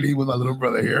 literally, with my little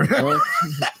brother here.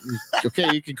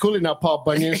 Okay, you can cool it now, Paul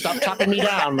Bunyan. Stop chopping me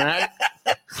down, man.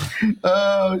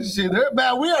 Oh shit,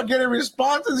 man, we are getting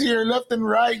responses here left and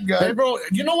right, guys. Hey, bro,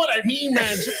 you know what I mean,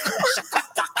 man. Shut the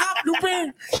fuck up,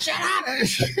 Lupin. Shut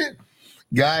up.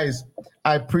 Guys,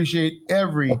 I appreciate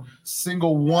every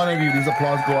single one of you. These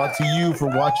applause go out to you for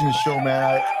watching the show,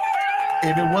 man.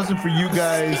 If it wasn't for you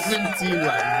guys, 17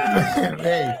 likes.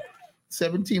 Hey,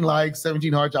 17 likes,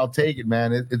 17 hearts. I'll take it,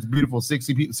 man. It's beautiful. 6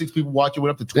 people watching. We're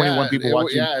up to 21 people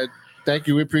watching. Yeah, thank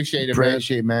you. We appreciate it,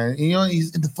 Appreciate, man. You know,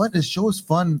 the show is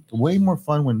fun. Way more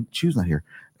fun when Chu's not here.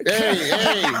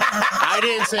 Hey, I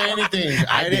didn't say anything.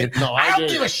 I didn't. No, I don't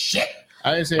give a shit.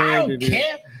 I didn't say I anything. don't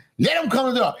care. Let him come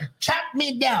to the door. Chop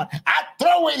me down. I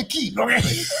throw away the key. Okay.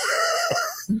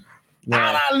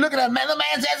 I'm not looking at man. The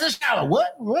man has a shower.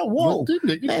 What? Whoa.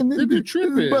 Man, they're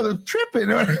tripping. Brother, tripping.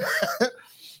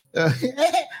 It's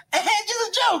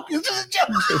just a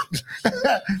joke.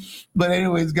 But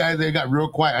anyways, guys, they got real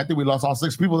quiet. I think we lost all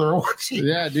 6 people that were watching.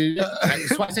 Yeah, dude.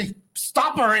 That's why I say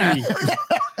stop already.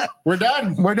 We're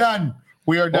done.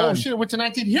 We are done. Oh shit, we're to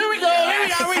 19. Here we go.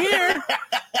 We're here.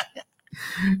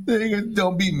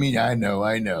 Don't beat me. I know.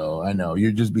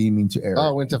 You're just being mean to Eric.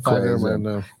 Oh, went to 5 everyone.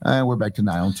 No. And we're back to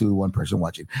 9 on 2, 1 person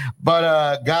watching.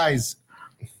 But guys,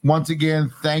 once again,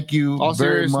 thank you All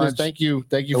very much. Thank you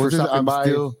for stopping by.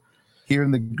 Still here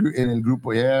in the group.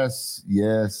 Yes.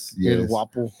 El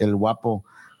Guapo.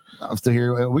 I'm still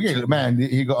here. We get man.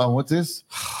 He go. What's this?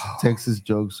 Texas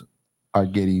jokes are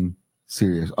getting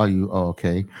serious. Are you? Oh,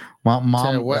 okay. Mom.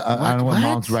 I don't know what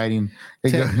mom's writing.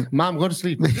 Mom, go to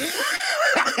sleep.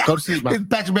 Go to sleep, Mom. It's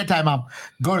past your bedtime, Mom.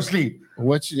 Go to sleep.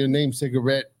 What's your name,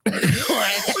 cigarette?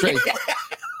 Straight.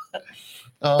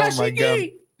 Oh my god.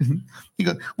 He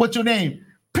goes, what's your name?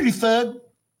 Pretty thug.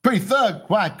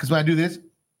 Why? Because when I do this.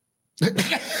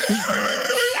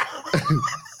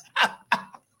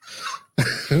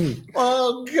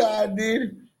 Oh god,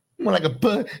 dude. Look like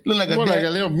a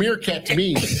little meerkat to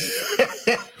me.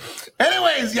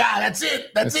 Anyways, yeah, that's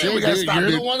it. That's it. We gotta dude. stop. You're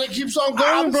dude. the one that keeps on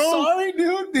going, I'm bro. sorry,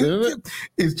 dude.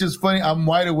 It's just funny. I'm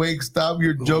wide awake. Stop.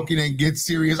 You're joking and get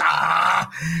serious.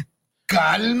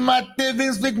 Cálmate,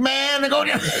 Vince McMahon.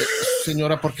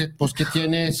 Señora, ¿qué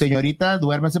tiene? Señorita,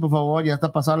 duérmase, por favor. Ya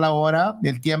está pasando la hora.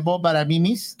 El tiempo para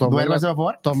mimis. Duérmase, por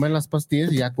favor. Tomen las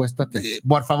pastillas y acuéstate.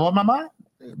 Por favor, mamá.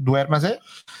 Duérmase.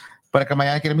 Para que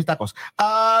mañana quiera mis tacos.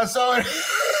 So...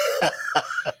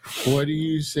 What do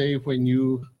you say when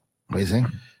you... What do you say?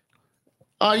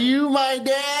 Are you my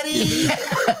daddy?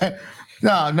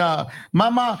 No. My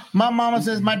mama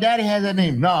says my daddy has that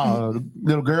name. No,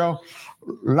 little girl.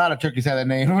 A lot of turkeys have that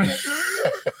name.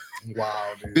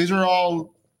 Wow, dude. These are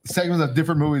all segments of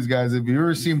different movies, guys. If you've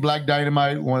ever seen Black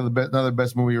Dynamite, another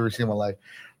best movie you've ever seen in my life.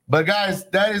 But guys,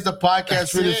 that is the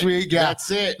podcast for this week. Yeah, That's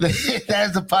it. That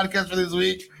is the podcast for this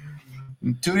week.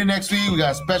 Tune in next week. We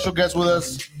got a special guest with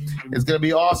us. It's gonna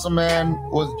be awesome, man.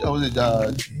 What was it?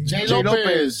 Jay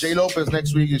Lopez. Jay Lopez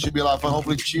next week. It should be a lot of fun.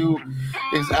 Hopefully, Chew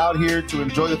is out here to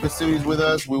enjoy the festivities with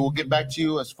us. We will get back to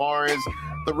you as far as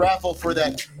the raffle for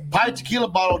that pie tequila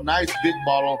bottle, nice big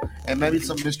bottle, and maybe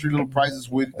some mystery little prizes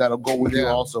that'll go with you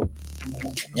also.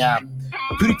 Yeah,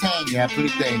 Pretty Tang. Yeah, Pretty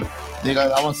Tang.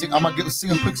 I'm gonna sing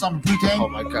a quick song from Pretty Tang. Oh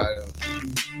my god.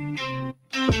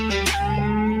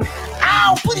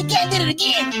 Ow! Pretty Tang did it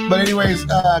again. But anyways,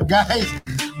 guys,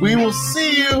 we will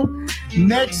see you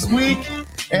next week.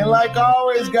 And like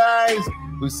always, guys,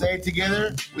 we say it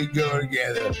together, we go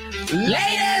together.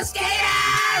 Later,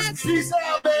 skaters! Peace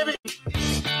out, baby.